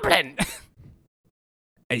a don't- goblin.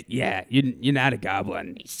 Yeah, you're not a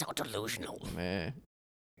goblin. He's so delusional.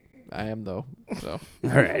 I am though. So All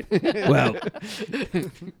right. Well,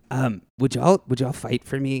 would y'all fight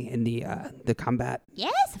for me in the combat?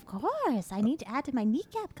 Yes, of course. I need to add to my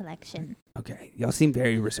kneecap collection. Okay, y'all seem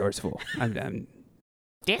very resourceful. I'm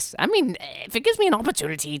Yes, I mean, if it gives me an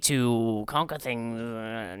opportunity to conquer things,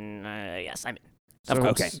 yes, I'm in. Of So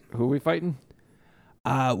course. okay. who are we fighting?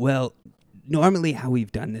 Well, normally how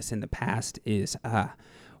we've done this in the past is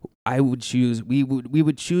we would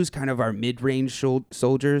choose kind of our mid-range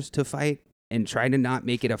soldiers to fight and try to not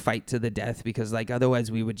make it a fight to the death because like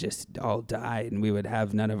otherwise we would just all die and we would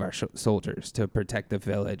have none of our soldiers to protect the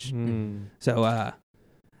village. So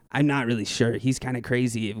I'm not really sure. He's kind of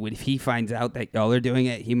crazy. If he finds out that y'all are doing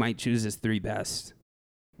it, he might choose his 3 best.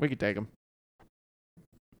 We could take him.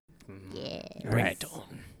 Yeah. All Bring right. it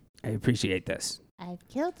on. I appreciate this. I've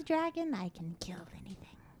killed the dragon. I can kill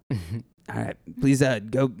anything. All right, please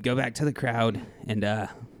go back to the crowd and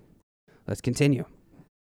let's continue.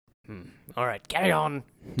 All right, carry on.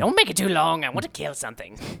 Don't make it too long. I want to kill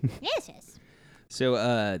something. Yes. So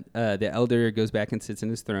the elder goes back and sits in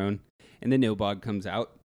his throne, and the Nilbog comes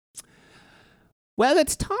out. Well,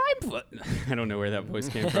 it's time for... I don't know where that voice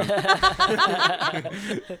came from.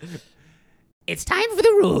 It's time for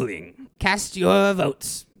the ruling. Cast your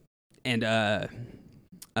votes. And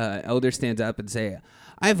elder stands up and say,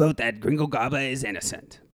 I vote that Gringle Gobbler is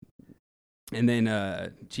innocent. And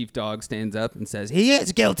then Chief Dog stands up and says, he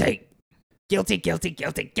is guilty. Guilty, guilty,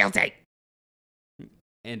 guilty, guilty.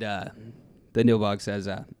 And the Nilbog says,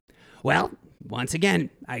 well, once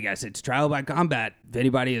again, I guess it's trial by combat, if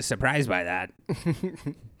anybody is surprised by that.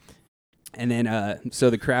 And then, so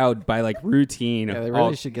the crowd, by like routine, Yeah, they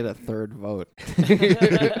really should get a third vote.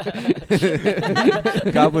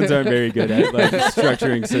 goblins aren't very good at like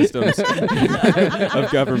structuring systems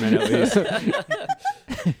of government, at least.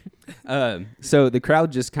 So the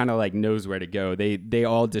crowd just kind of like knows where to go. They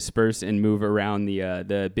all disperse and move around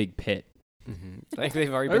the big pit. Like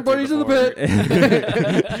they've already Everybody's in been the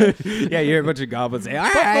through pit. Yeah, you hear a bunch of goblins say, all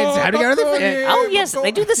right, it's time to go to the pit. Oh yes,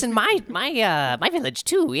 they do this in my village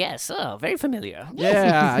too. Yes, oh, very familiar.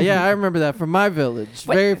 Yeah, I remember that from my village.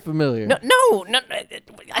 Wait. Very familiar. No.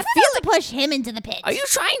 I feel To push him into the pit. Are you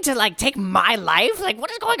trying to like take my life? Like, what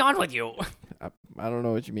is going on with you? I don't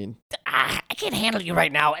know what you mean. I can't handle you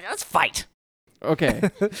right now. Let's fight. Okay.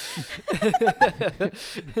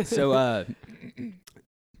 So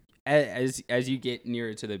as you get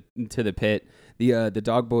nearer to the pit, the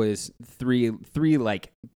dog boys, three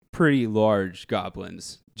like pretty large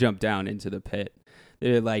goblins jump down into the pit.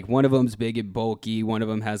 They're like, one of them's big and bulky, one of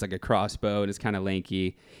them has like a crossbow and is kind of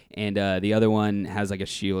lanky, and the other one has like a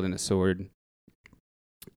shield and a sword.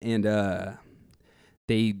 And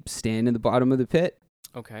they stand in the bottom of the pit.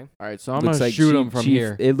 Okay. All right, so I'm Looks going like to shoot Chief- him from Chief-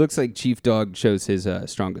 here. It looks like Chief Dog chose his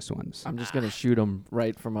strongest ones. I'm just going to shoot him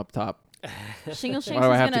right from up top. Shingle Shanks Why do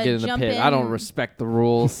I is have to gonna get in the jump pit? in. I don't respect the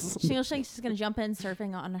rules. Shingle Shanks is gonna jump in,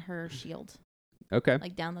 surfing on her shield, Okay.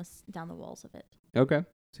 like down the walls of it. Okay.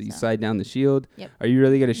 So you So. slide down the shield. Yep. Are you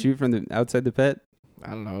really gonna shoot from the outside the pit?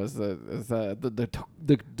 I don't know. Is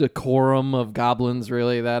the decorum of goblins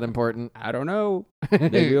really that important? I don't know.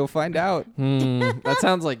 Maybe we'll find out. That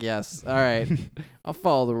sounds like yes. All right. I'll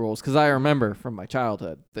follow the rules because I remember from my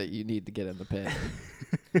childhood that you need to get in the pit.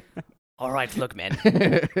 All right, look, man.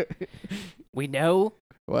 We know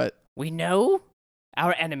What?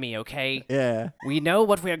 our enemy. Okay. Yeah. We know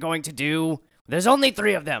what we are going to do. There's only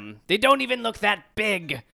 3 of them. They don't even look that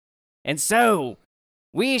big. And so,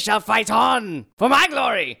 we shall fight on for my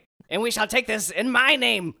glory. And we shall take this in my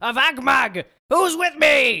name of Agmag. Who's with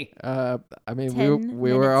me? I mean, 10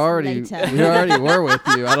 we were minutes already later. we already were with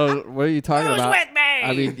you. I don't. What are you talking Who's about? with me?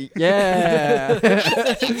 I mean, yeah.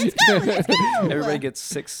 Let's go. Everybody gets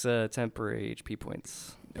 6 temporary HP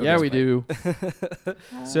points. Yeah, we do.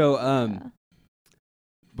 So,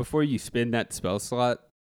 before you spin that spell slot,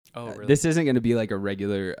 Oh, really? this isn't gonna be like a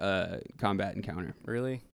regular combat encounter.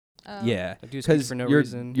 Really? Yeah, I do speech for no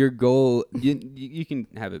reason. your goal, you can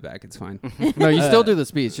have it back. It's fine. No, you still do the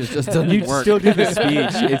speech. It just doesn't You work. still do the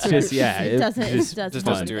speech. It's just It doesn't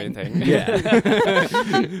doesn't do anything.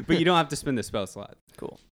 Yeah, but you don't have to spend the spell slot.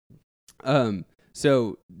 Cool.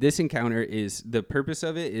 So this encounter the purpose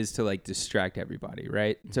of it is to like distract everybody,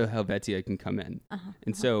 right? So Helvetia can come in,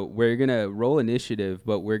 and so we're gonna roll initiative,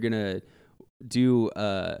 but we're gonna do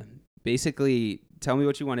basically tell me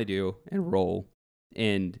what you want to do and roll,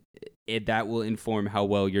 and that will inform how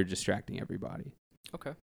well you're distracting everybody.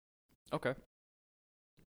 Okay.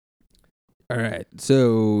 All right,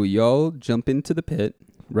 so y'all jump into the pit,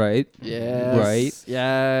 right? Yes. Right.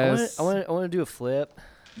 Yes. I want to do a flip,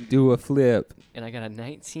 Do a flip. and I got a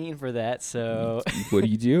 19 for that. So What do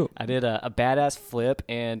you do? I did a badass flip,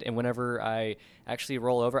 and whenever I actually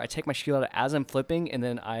roll over, I take my shield out as I'm flipping, and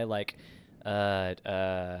then I like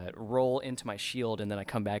roll into my shield, and then I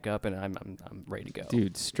come back up, and I'm ready to go.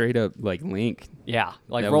 Dude, straight up like Link. Yeah,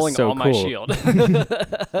 like That was rolling so on my cool. shield.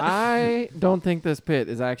 I don't think this pit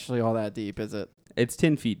is actually all that deep, is it? It's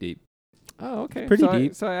 10 feet deep. Oh, okay. Pretty so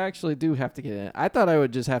deep. So I actually do have to get in. I thought I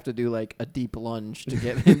would just have to do like a deep lunge to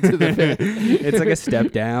get into the pit. It's like a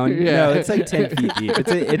step down. Yeah. No, it's like 10 feet deep.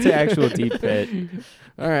 It's an actual deep pit.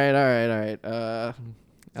 All right.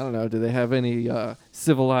 I don't know. Do they have any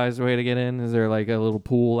civilized way to get in? Is there like a little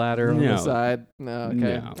pool ladder on the No. side? No. Okay.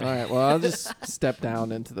 No. All right. Well, I'll just step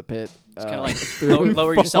down into the pit. Just kind of like through-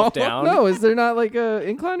 lower yourself down. No, is there not like a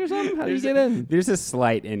incline or something? How do you get in? There's a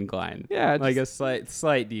slight incline. Yeah, Like just- a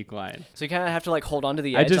slight decline. So you kind of have to like hold onto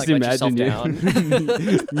the I edge, just like let yourself imagine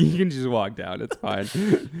down. you can just walk down. It's fine.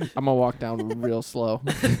 I'm gonna walk down real slow.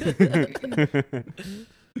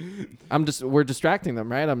 We're distracting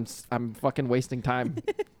them, right? I'm fucking wasting time.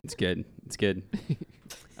 It's good. It's good.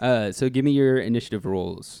 So give me your initiative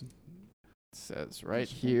rolls. It says right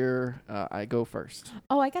here, I go first.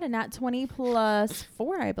 Oh, I got a nat 20 plus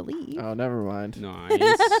 4, I believe. Oh, never mind. Nice.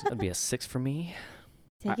 That'd be a 6 for me.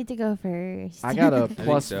 Take it to go first. I got a think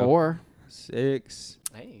plus so. 4. 6.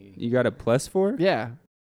 Hey. You got a plus 4? Yeah,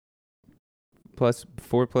 Plus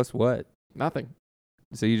 4 plus what? nothing.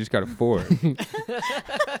 So you just got a 4.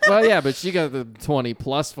 Well, yeah, but she got the 20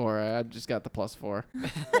 plus 4. I just got the plus 4.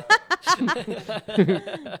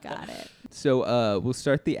 Got it. So we'll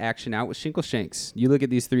start the action out with Shanks. You look at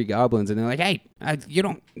these 3 goblins and they're like, "Hey,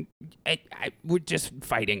 we're just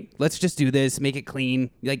fighting. Let's just do this, make it clean.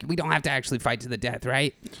 Like we don't have to actually fight to the death,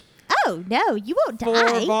 right?" Oh, no, you won't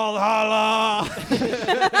die. Valhalla.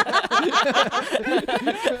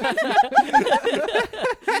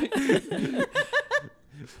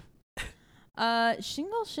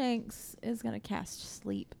 Shingle Shanks is going to cast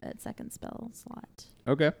Sleep at second spell slot.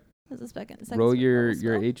 Okay. This is second Roll your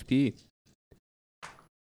spell. HP.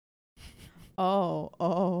 Oh,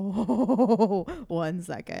 1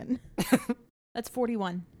 second. That's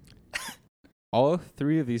 41. All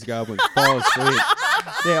 3 of these goblins fall asleep.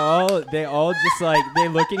 They all just like they're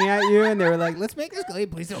looking at you and they were like, "Let's make this clean.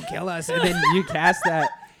 Please don't kill us." And then you cast that,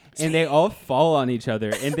 and they all fall on each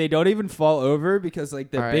other, and they don't even fall over because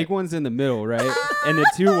like the All right. big one's in the middle, right? And the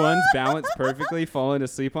 2 ones balance perfectly, falling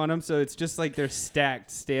asleep on them. So it's just like they're stacked,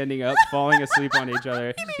 standing up, falling asleep on each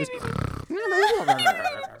other. Just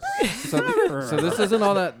So this isn't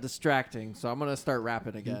all that distracting. So I'm gonna start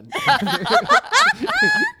rapping again.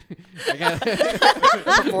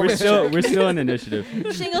 we're still in initiative.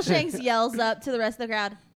 Shingle Shanks yells up to the rest of the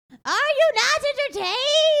crowd, "Are you not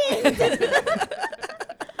entertained?"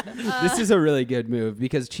 This is a really good move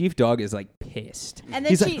because Chief Dog is like pissed. And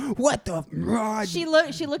then he's she- like, "What the?" She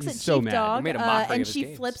looks He's at so Chief mad. Dog You made a mockery and of his she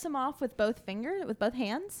games. flips him off with both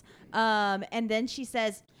hands. And then she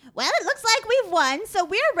says, "Well, it looks like we've won, so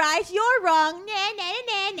we're right, you're wrong. Nah, nah,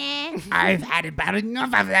 nah, nah." I've had about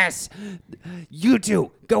enough of this. You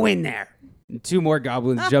 2, go in there. And 2 more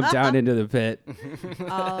goblins jump down into the pit.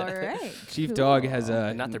 All right. Chief cool. Dog has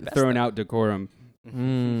Not their best, thrown though. out decorum.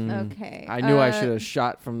 Okay. I knew I should have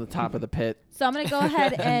shot from the top of the pit. So I'm going to go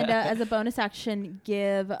ahead and, as a bonus action,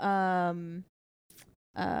 give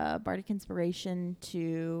Bardic Inspiration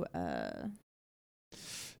to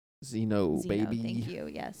Zeno, Zeno. baby. Thank you.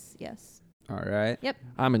 Yes. All right.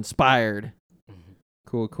 I'm inspired.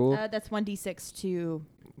 Cool. That's 1d6 to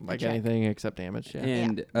Like check. anything except damage. Yeah.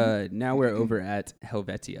 And now we're over at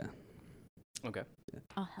Helvetia. Okay.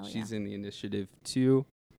 Oh, hell yeah. She's in the initiative 2,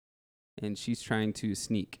 and she's trying to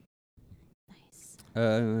sneak. Nice.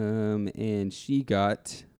 And she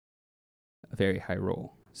got a very high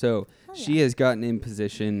roll. So Hell she yeah. has gotten in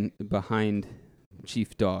position behind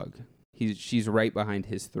Chief Dog. She's right behind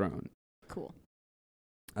his throne. Cool.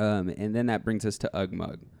 And then that brings us to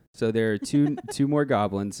Ugmug. So there are two more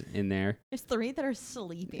goblins in there, There's 3 that are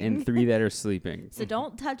sleeping. and 3 that are sleeping. So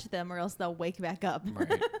don't touch them or else they'll wake back up.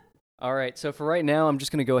 Right. All right. So for right now, I'm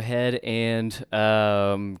just gonna go ahead and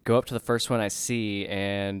go up to the first one I see,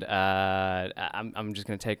 and I'm just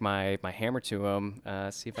gonna take my hammer to him,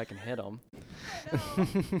 see if I can hit him.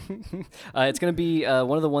 It's gonna be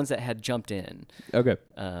one of the ones that had jumped in. Okay.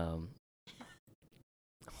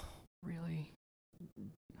 Really?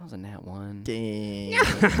 That was a nat 1. Dang.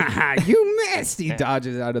 You missed. He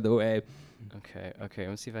dodges out of the way. Okay.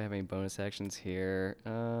 Let's see if I have any bonus actions here.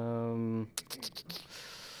 Should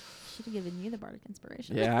have given you the bardic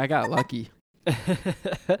inspiration. Yeah, I got lucky.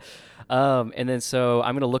 And then so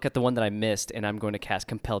I'm gonna look at the one that I missed, and I'm going to cast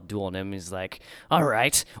Compelled Duel on him. He's like, "All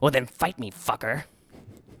right, well then fight me, fucker."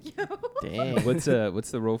 Dang. What's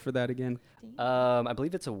the roll for that again? I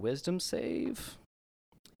believe it's a Wisdom save.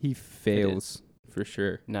 He fails for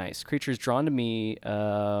sure. Nice. Creatures drawn to me.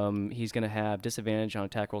 He's gonna have disadvantage on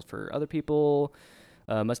attack rolls for other people.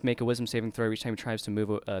 Must make a Wisdom saving throw each time he tries to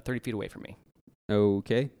move 30 feet away from me.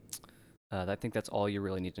 Okay. I think that's all you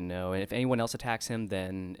really need to know. And if anyone else attacks him,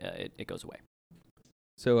 then it goes away.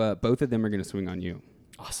 So both of them are going to swing on you.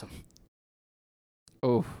 Awesome.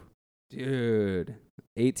 Oh, Dude.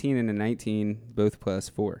 18 and a 19, both plus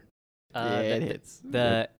 4. yeah, it hits.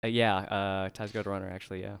 Ties go to runner,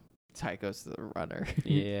 actually, yeah. Ty goes to the runner.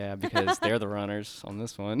 Yeah, because they're the runners on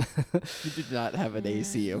this one. You did not have an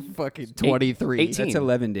AC of fucking 23. 18. That's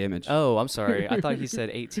 11 damage. Oh, I'm sorry. I thought he said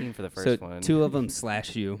 18 for the first so one. 2 of them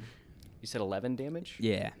slash you. You said 11 damage?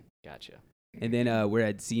 Yeah. Gotcha. And then we're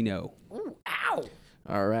at Zeno. Ooh, ow!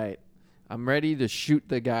 All right. I'm ready to shoot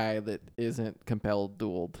the guy that isn't compelled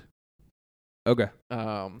dueled. Okay.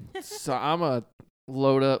 So I'm gonna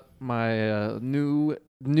load up my new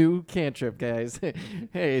cantrip, guys.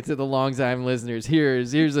 Hey, to the long time listeners,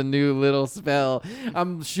 here's a new little spell.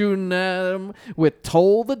 I'm shooting at him with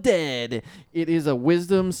Toll the Dead. It is a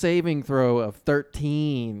Wisdom saving throw of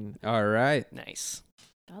 13. All right. Nice.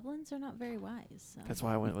 Goblins are not very wise. So. That's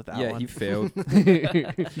why I went with that Yeah, one. he failed.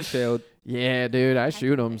 He failed. Yeah, dude, I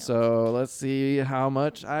shoot him. failed. So let's see how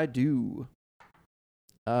much I do.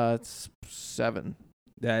 It's 7.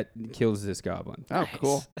 That kills this goblin. Oh,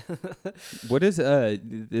 cool. What does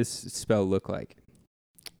this spell look like?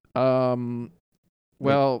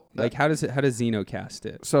 Well, Like how does Zeno cast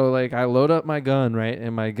it? so like I load up my gun, right?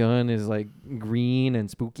 And my gun is like green and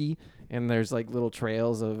spooky, and there's like little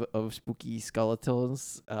trails of spooky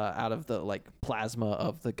skeletons out of the like plasma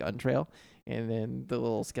of the gun trail, and then the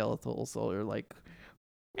little skeletals are like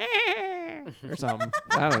or something.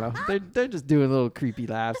 I don't know. They're just doing little creepy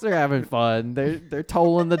laughs. They're having fun. They're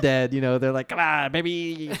tolling the dead. You know. They're like, come on,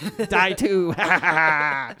 baby, die too.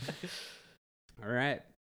 All right.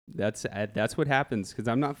 That's what happens because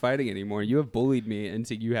I'm not fighting anymore. You have bullied me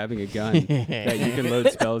into you having a gun that you can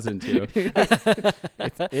load spells into.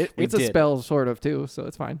 It's a spell sort of too, so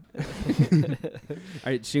it's fine. All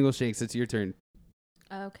right, Shingle Shakes, it's your turn.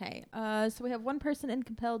 Okay. So we have one person in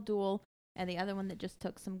compelled duel, and the other one that just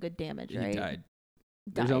took some good damage, right? He died.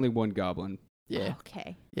 There's only one goblin. Yeah.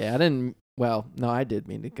 Okay. Yeah, I didn't. Well, no, I did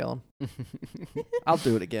mean to kill him. I'll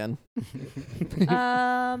do it again.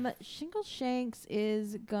 Shingle Shanks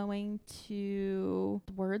is going to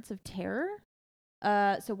Words of Terror.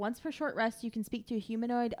 So once per short rest, you can speak to a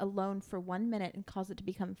humanoid alone for 1 minute and cause it to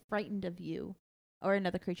become frightened of you or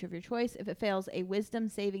another creature of your choice. If it fails a Wisdom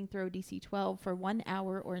saving throw DC 12 for 1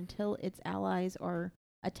 hour or until its allies are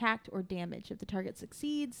attacked or damaged. If the target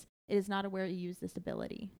succeeds, it is not aware you use this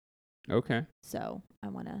ability. Okay. So I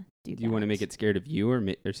want to do that. Do you want to make it scared of you or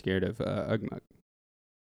scared of Ugmug?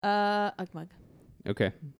 Ugmug.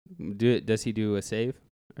 Okay. Do it. Does he do a save?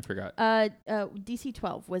 I forgot. DC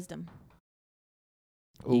 12 Wisdom.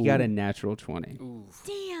 He got a natural 20. Ooh.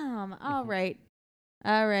 Damn. All right.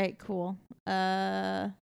 All right. Cool.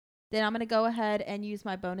 Then I'm gonna go ahead and use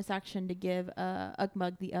my bonus action to give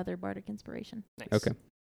Ugmug the other bardic inspiration. Nice. Okay.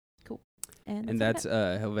 And that's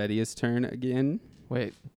Helvetia's turn again.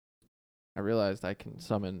 Wait. I realized I can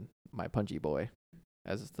summon my punchy boy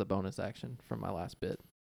as the bonus action from my last bit.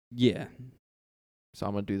 Yeah. So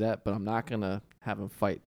I'm going to do that, but I'm not going to have him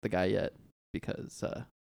fight the guy yet because,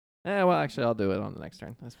 well, actually, I'll do it on the next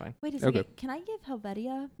turn. That's fine. Wait a second. Okay. Can I give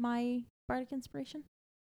Helvetia my bardic inspiration?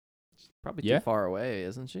 Probably Yeah. too far away,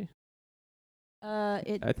 isn't she?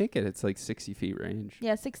 I think it's like 60 feet range.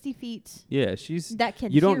 Yeah, 60 feet. Yeah, she's. That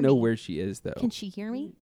can. You don't hear know me. where she is though. Can she hear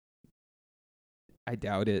me? I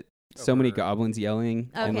doubt it. So many Over- goblins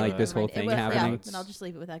yelling and like never this whole mind. thing Yeah, happening. then I'll just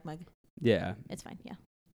leave it with Ugmug. Yeah. It's fine. Yeah.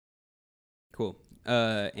 Cool.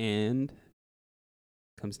 And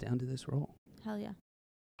comes down to this roll. Hell yeah.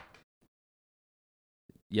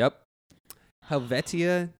 Yep.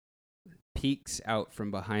 Helvetia peeks out from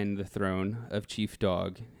behind the throne of Chief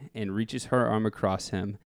Dog and reaches her arm across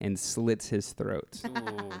him and slits his throat.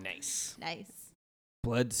 Ooh, nice. Nice.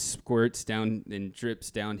 Blood squirts down and drips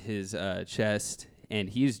down his chest, and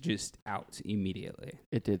he's just out immediately.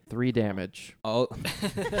 It did 3 damage. All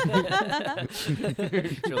It's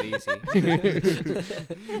really easy.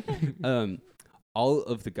 all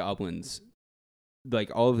of the goblins, like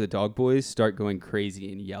all of the dog boys, start going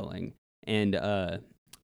crazy and yelling, and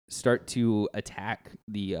start to attack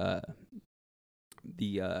the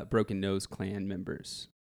Broken Nose clan members.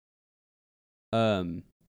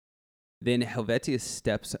 Then Helvetia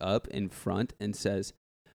steps up in front and says,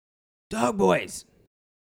 "Dog boys,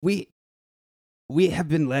 we have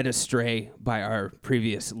been led astray by our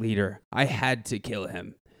previous leader. I had to kill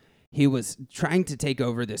him. He was trying to take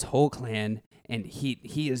over this whole clan, and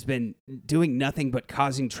he has been doing nothing but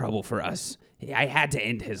causing trouble for us. I had to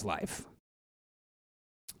end his life."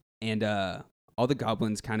 And all the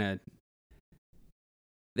goblins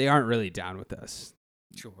they aren't really down with us.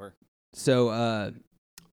 Sure. So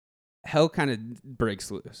hell kind of breaks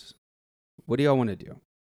loose. What do y'all want to do?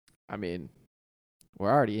 I mean, we're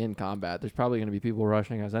already in combat. There's probably going to be people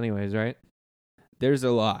rushing us anyways, right? There's a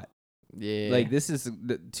lot. Yeah. Like, this is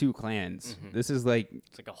the 2 clans. Mhm. This is like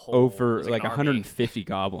It's like a whole. over it's like an army. 150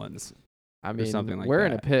 goblins. I mean, something like we're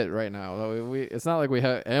in a that. pit right now. So we it's not like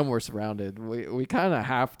and we're surrounded. We kind of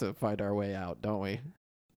have to fight our way out, don't we?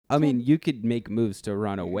 I mean, you could make moves to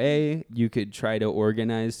run away. You could try to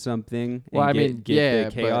organize something and Well, I mean, get yeah,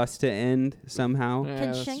 the chaos to end somehow. Yeah,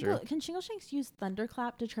 Can that's true. Shingleshanks use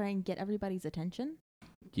Thunderclap to try and get everybody's attention?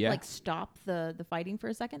 Yeah. Like stop the fighting for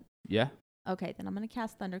a second? Yeah. Okay, then I'm going to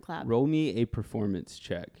cast Thunderclap. Roll me a performance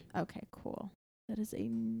check. Okay, cool. That is a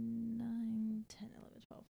 9, 10, 11,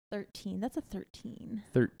 12, 13. That's a 13.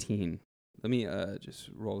 13. Let me just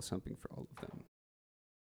roll something for all of them.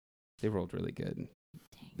 They rolled really good.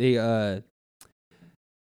 They I'll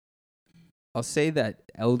say that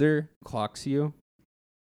Elder clocks you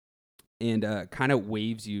and kind of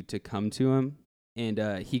waves you to come to him,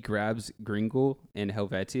 and he grabs Gringle and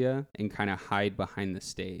Helvetia and kind of hide behind the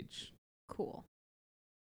stage. Cool.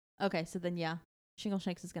 Okay, so then yeah,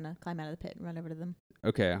 Shingleshanks is going to climb out of the pit and run over to them.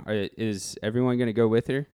 Okay, is everyone gonna go with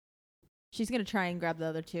her? She's going to try and grab the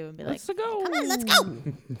other 2 and be Let's like, go. "Come on, let's go.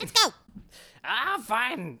 Let's go."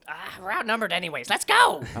 Fine. We're outnumbered anyways. Let's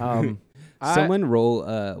go. Someone roll.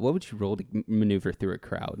 What would you roll to maneuver through a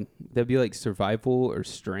crowd? That'd be like survival or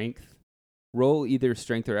strength. Roll either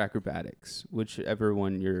strength or acrobatics, whichever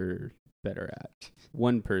one you're better at.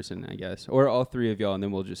 One person, I guess, or all 3 of y'all, and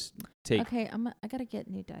then we'll just take. Okay, I got to get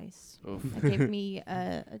new dice. Oof. It gave me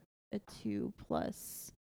a 2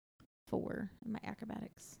 plus 4 in my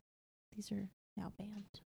acrobatics. These are now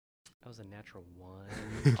banned. That was a natural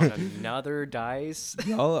 1 on another dice.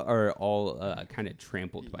 Y'all are all kind of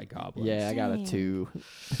trampled by goblins. Yeah, I got a Dang. 2.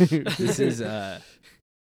 This is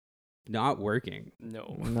not working.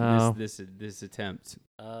 No. No. This attempt.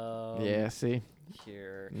 Yeah, see?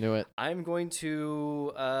 Here. Knew it. I'm going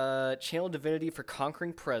to channel divinity for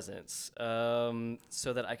conquering presence, so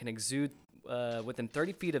that I can exude within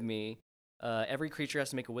 30 feet of me. Every creature has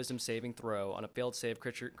to make a wisdom saving throw. On a failed save,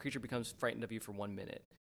 creature becomes frightened of you for 1 minute.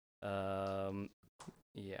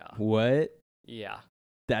 Yeah. What? Yeah.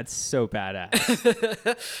 That's so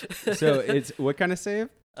badass. So it's what kind of save?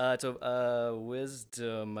 It's a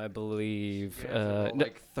wisdom, I believe. No,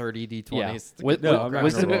 like 30 d20s. yeah. No, I'm not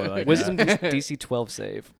wisdom, gonna roll it like wisdom that. DC 12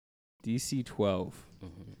 save. DC 12.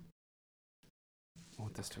 Mm-hmm. I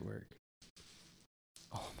want this to work.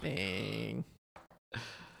 Oh my Dang.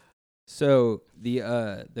 So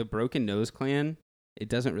the Broken Nose clan, it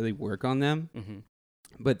doesn't really work on them, Mm-hmm.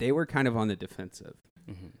 but they were kind of on the defensive.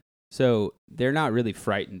 Mm-hmm. So they're not really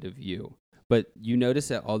frightened of you. But you notice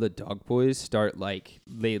that all the dog boys start like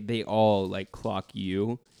they all like clock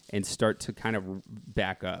you and start to kind of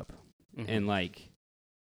back up and like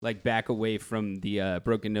back away from the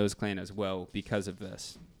Broken Nose clan as well because of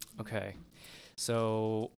this. Okay.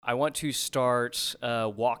 So I want to start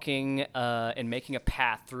walking and making a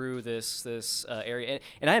path through this area,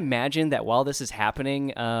 and I imagine that while this is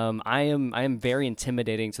happening, I am very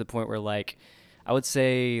intimidating to the point where like I would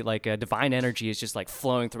say like a divine energy is just like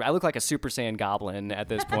flowing through. I look like a Super Saiyan goblin at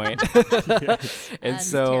this point. And That's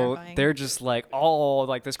so terrifying. they're just like all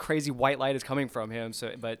like this crazy white light is coming from him.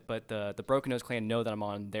 So but the Broken Nose clan know that I'm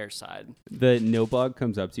on their side. The Nilbog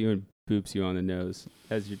comes up to you and boops you on the nose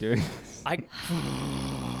as you're doing this.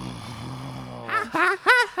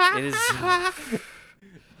 It is.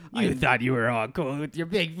 You thought you were all cool with your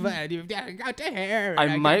big fat. You got the hair.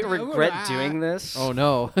 I might regret doing this. Oh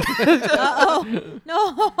no. Uh-oh.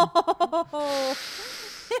 No.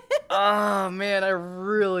 Oh man, I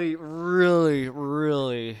really, really,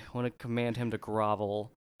 really want to command him to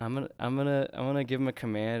grovel. I'm gonna give him a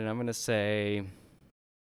command, and I'm gonna say,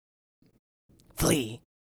 flee,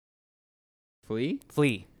 Flee?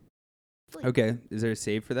 flee. Okay. Is there a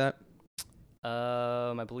save for that?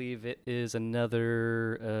 I believe it is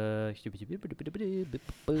another.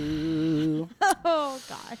 Oh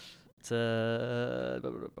gosh. It's why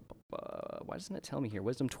doesn't it tell me here?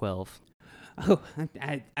 Wisdom 12. Oh,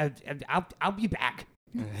 I'll be back.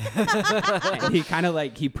 And he kind of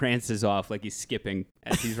like he prances off like he's skipping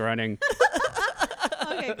as he's running.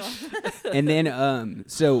 Okay, cool. And then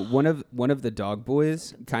so one of the dog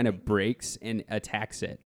boys kind of breaks and attacks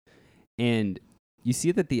it. And you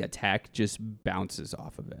see that the attack just bounces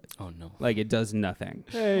off of it. Oh no! Like it does nothing.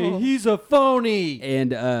 Hey, he's a phony.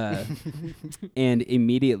 And and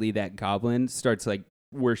immediately that goblin starts like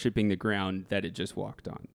worshiping the ground that it just walked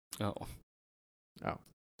on. Oh.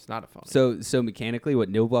 It's not a phony. So mechanically, what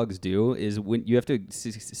Nilbogs do is when you have to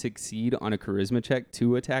succeed on a charisma check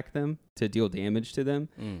to attack them, to deal damage to them,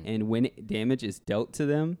 and when damage is dealt to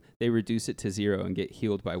them, they reduce it to 0 and get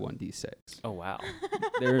healed by 1d6. Oh wow!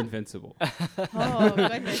 They're invincible. Oh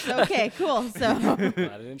goodness. Okay, cool. So Glad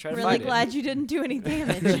I didn't try to really fight glad you didn't do any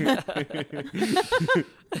damage.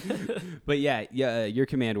 But yeah, your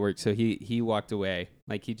command worked. So he walked away,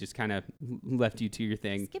 like he just kind of left you to your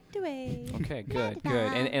thing. Skipped away. Okay, good.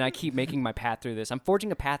 And I keep making my path through this. I'm forging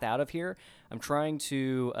a path out of here. I'm trying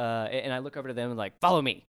to, and I look over to them and like, follow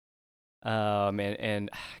me. And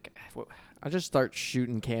I just start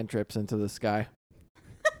shooting cantrips into the sky.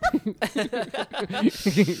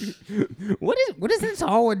 What is this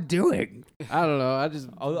all doing? I don't know. I just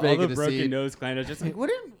All beg the to broken see. nose clan are just like,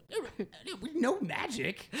 no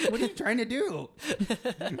magic. What are you trying to do?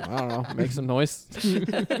 I don't know. Make some noise.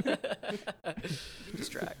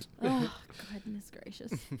 distract. Oh goodness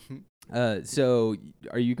gracious. So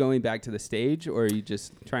are you going back to the stage, or are you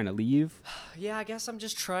just trying to leave? Yeah, I guess I'm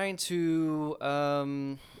just trying to.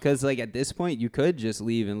 Because like at this point, you could just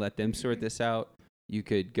leave and let them sort this out. You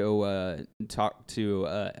could go talk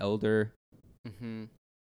to Elder. Mm-hmm.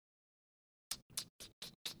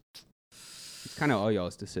 It's kind of all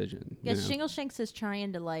y'all's decision. Yeah, you know? Shingle Shanks is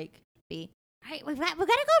trying to like be. All right, we've got to go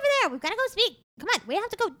over there. We've got to go speak. Come on, we have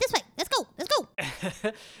to go this way. Let's go.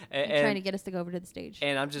 Trying to get us to go over to the stage.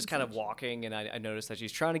 And I'm just kind of walking, and I notice that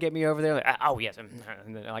she's trying to get me over there. Like, oh yes, and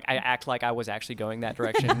then, like I act like I was actually going that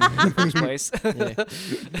direction in the first place.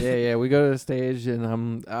 Yeah. We go to the stage, and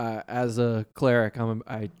I'm as a cleric,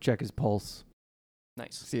 I check his pulse,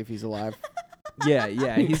 Nice. see if he's alive.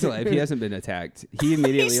 Yeah, he's alive. He hasn't been attacked. He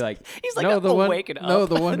immediately like. He's like no, the one. awake and up. No,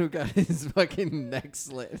 the one who got his fucking neck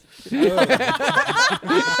slit.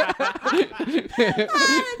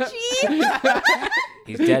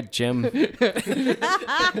 He's dead, Jim.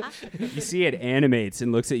 You see it animates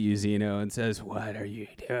and looks at you, Zeno, and says, "What are you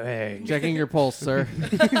doing?" Checking your pulse, sir.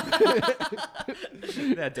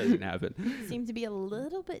 That doesn't happen. Seem to be a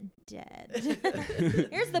little bit dead.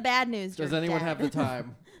 Here's the bad news. Does you're anyone dead. have the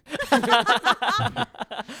time?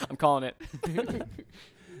 I'm calling it.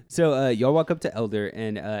 So y'all walk up to Elder,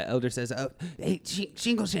 and Elder says, "Hey,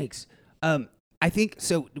 Shingle Shakes. I think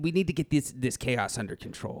so. We need to get this chaos under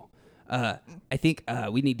control. I think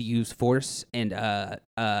we need to use force, and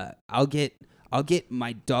I'll get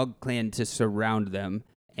my dog clan to surround them,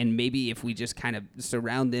 and maybe if we just kind of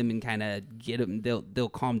surround them and kind of get them, they'll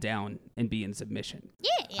calm down and be in submission.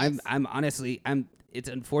 Yes. I'm honestly, it's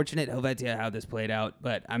unfortunate, Helvetia, how this played out,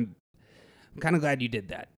 but I'm kind of glad you did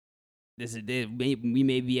that. We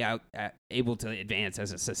may be able to advance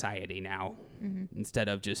as a society now, instead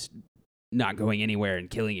of just not going anywhere and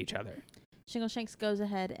killing each other." Shingle Shanks goes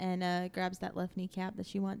ahead and grabs that left kneecap that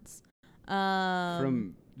she wants.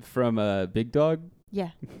 From Big Dog?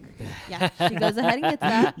 Yeah. She goes ahead and gets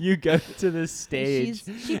that. You go to the stage.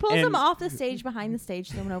 She pulls and- him off the stage behind the stage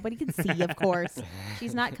so nobody can see, of course.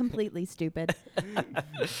 She's not completely stupid.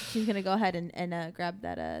 She's going to go ahead and grab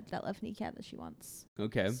that left kneecap that she wants.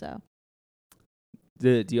 Okay. So.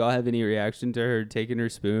 Do y'all have any reaction to her taking her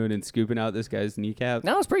spoon and scooping out this guy's kneecap?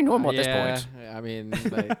 No, it's pretty normal at this point. I mean,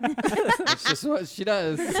 like, it's just what she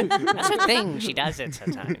does. That's her thing. She does it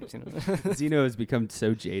sometimes. Zeno has become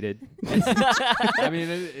so jaded. I mean,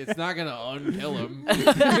 it's not gonna unkill him.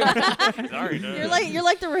 Sorry, no. You're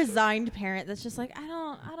like the resigned parent that's just like, I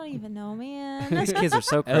don't even know, man. These kids are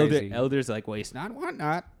so crazy. Elder's like, waste not, want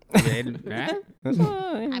not.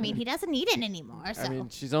 I mean, he doesn't need it anymore. So. I mean,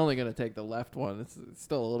 she's only gonna take the left one. It's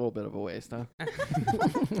still a little bit of a waste, huh?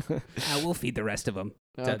 We'll feed the rest of them.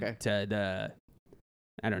 Okay. To the,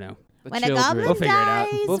 I don't know. The When a children. goblin We'll figure it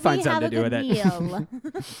out. dies, We'll find we something have to a do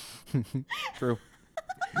good with meal. True.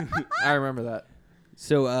 I remember that.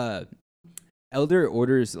 So, Elder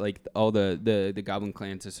orders like all the Goblin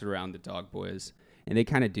clan to surround the Dog Boys, and they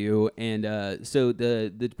kind of do. And so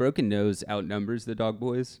the Broken Nose outnumbers the Dog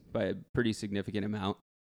Boys by a pretty significant amount.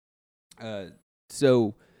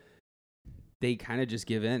 So they kind of just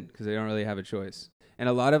give in because they don't really have a choice. And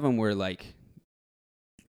a lot of them were like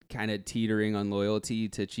kind of teetering on loyalty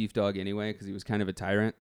to Chief Dog anyway because he was kind of a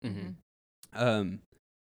tyrant. Mm-hmm.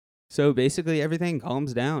 So basically everything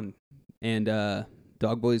calms down, and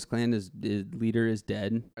Dog Boy's clan leader is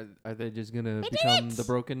dead. Are they just gonna They did become it! the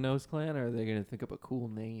Broken Nose Clan, or are they gonna think up a cool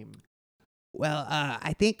name? Well,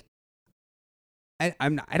 I think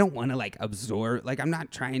I don't want to like absorb. Like I'm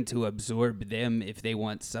not trying to absorb them if they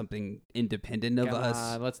want something independent of Come us.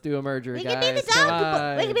 on, let's do a merger, We guys. can be the Come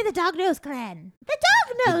dog. We on. can be the Dog Nose Clan. The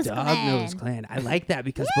Dog Nose The Dog Clan. Nose Clan. I like that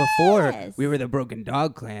because before Yes. we were the Broken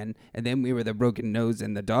Dog Clan, and then we were the Broken Nose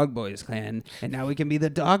and the Dog Boys Clan, and now we can be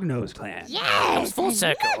the Dog Nose Clan. Yes, full I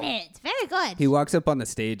circle. love it. Very good. He walks up on the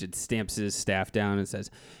stage and stamps his staff down and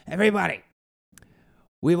says, "Everybody,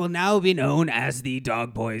 we will now be known as the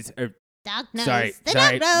Dog Boys." Dog Nose. Sorry, The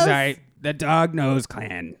sorry, Dog Nose. sorry. The Dog Nose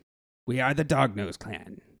Clan. We are the Dog Nose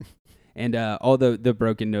Clan. And all the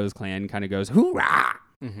Broken Nose Clan kind of goes, hoorah!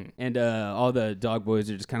 Mm-hmm. And all the Dog Boys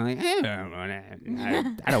are just kind of like, I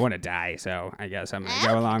don't want to die, so I guess I'm going to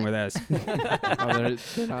go along with this.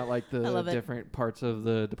 They're not like I the love it. different parts of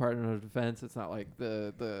the Department of Defense. It's not like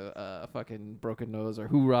the fucking Broken Nose or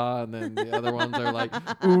hoorah, and then the other ones are like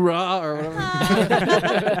hoorah or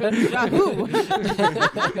whatever.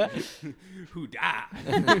 Who died?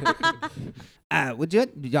 Would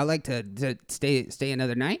y'all like to stay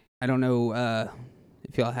another night? I don't know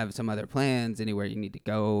if y'all have some other plans, anywhere you need to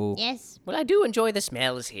go. Yes. Well, I do enjoy the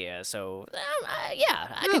smells here, so yeah,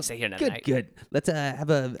 I can stay here another Good, night. good. Let's have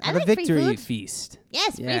a I like free victory food. feast.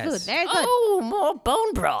 Yes, free Yes. food. Very good. Oh, more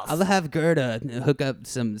bone broth. I'll have Gerda hook up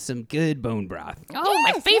some good bone broth. Oh, Yes,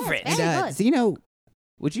 my yes, favorite. very And good. Zeno,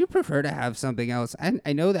 would you prefer to have something else?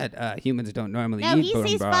 I know that humans don't normally No, eat bone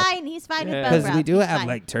he's broth. fine. He's fine with Yeah. bone Because broth. we do He's have fine.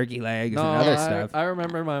 like turkey legs No, and other stuff. I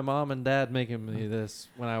remember my mom and dad making me this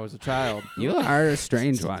when I was a child. You are a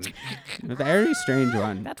strange one. A very strange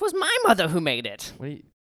one. That was my mother who made it. What do you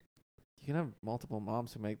can have multiple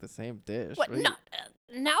moms who make the same dish. What? do you- No,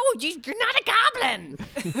 no, you're not a goblin.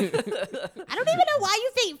 I don't even know why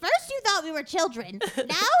you think. First you thought we were children. Now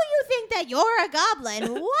you think that you're a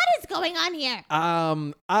goblin. What is going on here?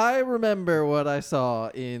 I remember what I saw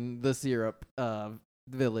in the syrup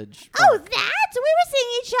village. Oh, that? We were seeing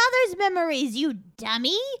each other's memories, you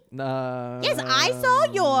dummy. Yes, I saw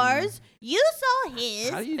yours. You saw his.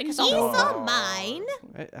 How do you He even saw- saw mine.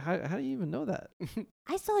 How do you even know that?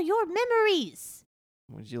 I saw your memories.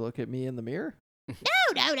 Would you look at me in the mirror? No.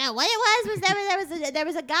 What it was there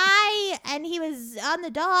was a guy, and he was on the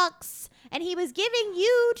docks, and he was giving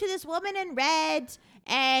you to this woman in red,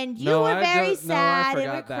 and you No, were I very don't- no, I sad and were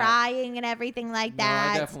forgot that. crying and everything like that.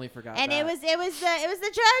 No, I definitely forgot And that. it was the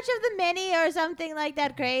Church of the Mini or something like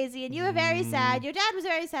that crazy, and you were very Mm. sad. Your dad was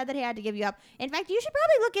very sad that he had to give you up. In fact, you should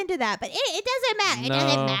probably look into that, but it doesn't matter. It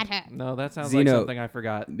doesn't matter. No, that sounds Zeno. like something I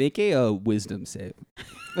forgot. Make a wisdom save.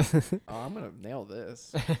 Oh, I'm gonna nail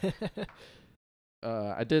this.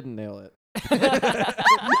 I didn't nail it.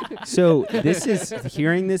 So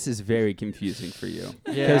hearing this is very confusing for you.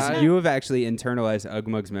 Because you have actually internalized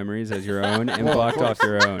Ugmug's memories as your own and Well, of blocked off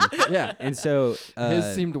your own. Yeah, And so his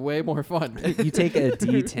seemed way more fun. you take a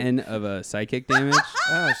D10 of a psychic damage.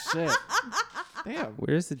 Oh shit! Damn,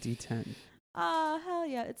 Where's the D10? Hell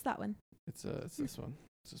yeah, it's that one. it's this one.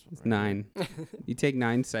 It's this one. It's right 9. You take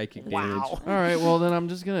 9 psychic damage. Wow. here. All right, well then I'm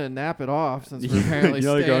just gonna nap it off since we're apparently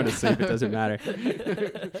You're staying. going to sleep. It doesn't matter.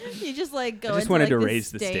 You just like go I just into wanted like to this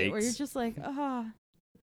raise the state where stakes. you're just like,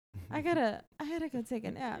 I gotta go take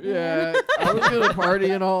a nap. Yeah, man. I was gonna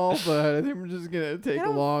party and all, but I think we're just gonna take I a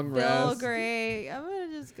don't long feel rest. great. I'm gonna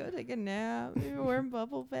just go take a nap. Maybe a warm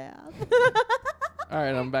bubble bath. All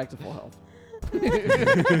right, I'm back to full health.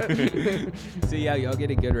 So yeah, y'all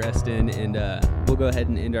get a good rest in, and we'll go ahead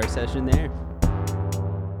and end our session there.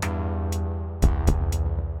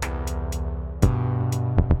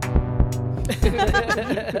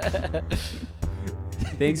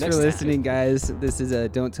 Thanks for Next time. listening, guys. This is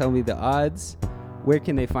Don't Tell Me the Odds. Where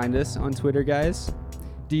can they find us on Twitter, guys?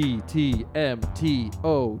 DTMTODND.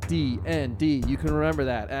 You can remember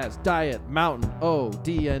that as Diet Mountain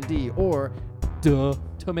ODND or Duh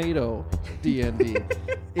tomato DND.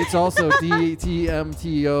 It's also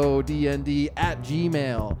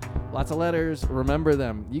DTMTODND@gmail. Lots of letters. Remember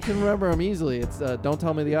them. You can remember them easily. It's don't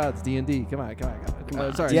tell me the odds. DND. Come on.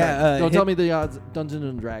 Sorry. Yeah, Don't tell me the odds. Dungeons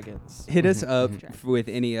and Dragons. Hit us up with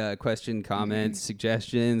any question, comments,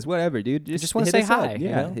 suggestions, whatever, dude. Just wanna hit say us up. hi, you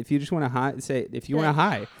Yeah, know? if you just want to hi, say if you want to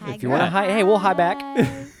hi. If you want to hi, hey, we'll hi back.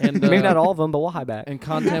 And Maybe not all of them, but we'll hi back. And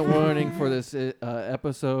content warning for this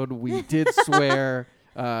episode: we did swear,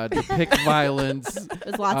 depict violence.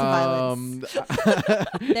 There's lots of violence.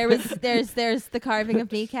 There's the carving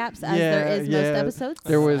of kneecaps, as there is most episodes.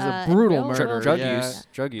 There was a brutal and real murder. world. Drug yeah. use.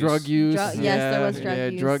 Drug use. Drug use. Yes, there was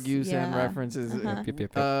drug use. Drug use and Yeah. references. Uh-huh.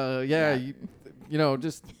 Yeah. You know,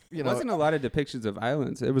 just It wasn't a lot of depictions of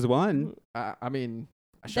violence. It was one. I mean,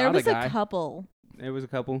 I There shot was a guy. a couple. It was a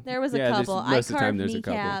couple. There was a Yeah, couple. most of the time carved there's a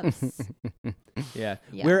couple. kneecaps. Yeah.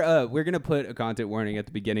 Yeah. We're gonna put a content warning at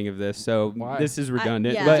the beginning of this, so Why? this is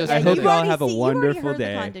redundant. Yeah, but yeah, I hope you've you all already have a you already wonderful heard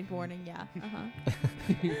day. The content warning, yeah.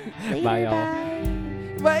 Bye, y'all.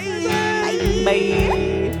 Bye.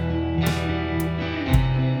 Bye.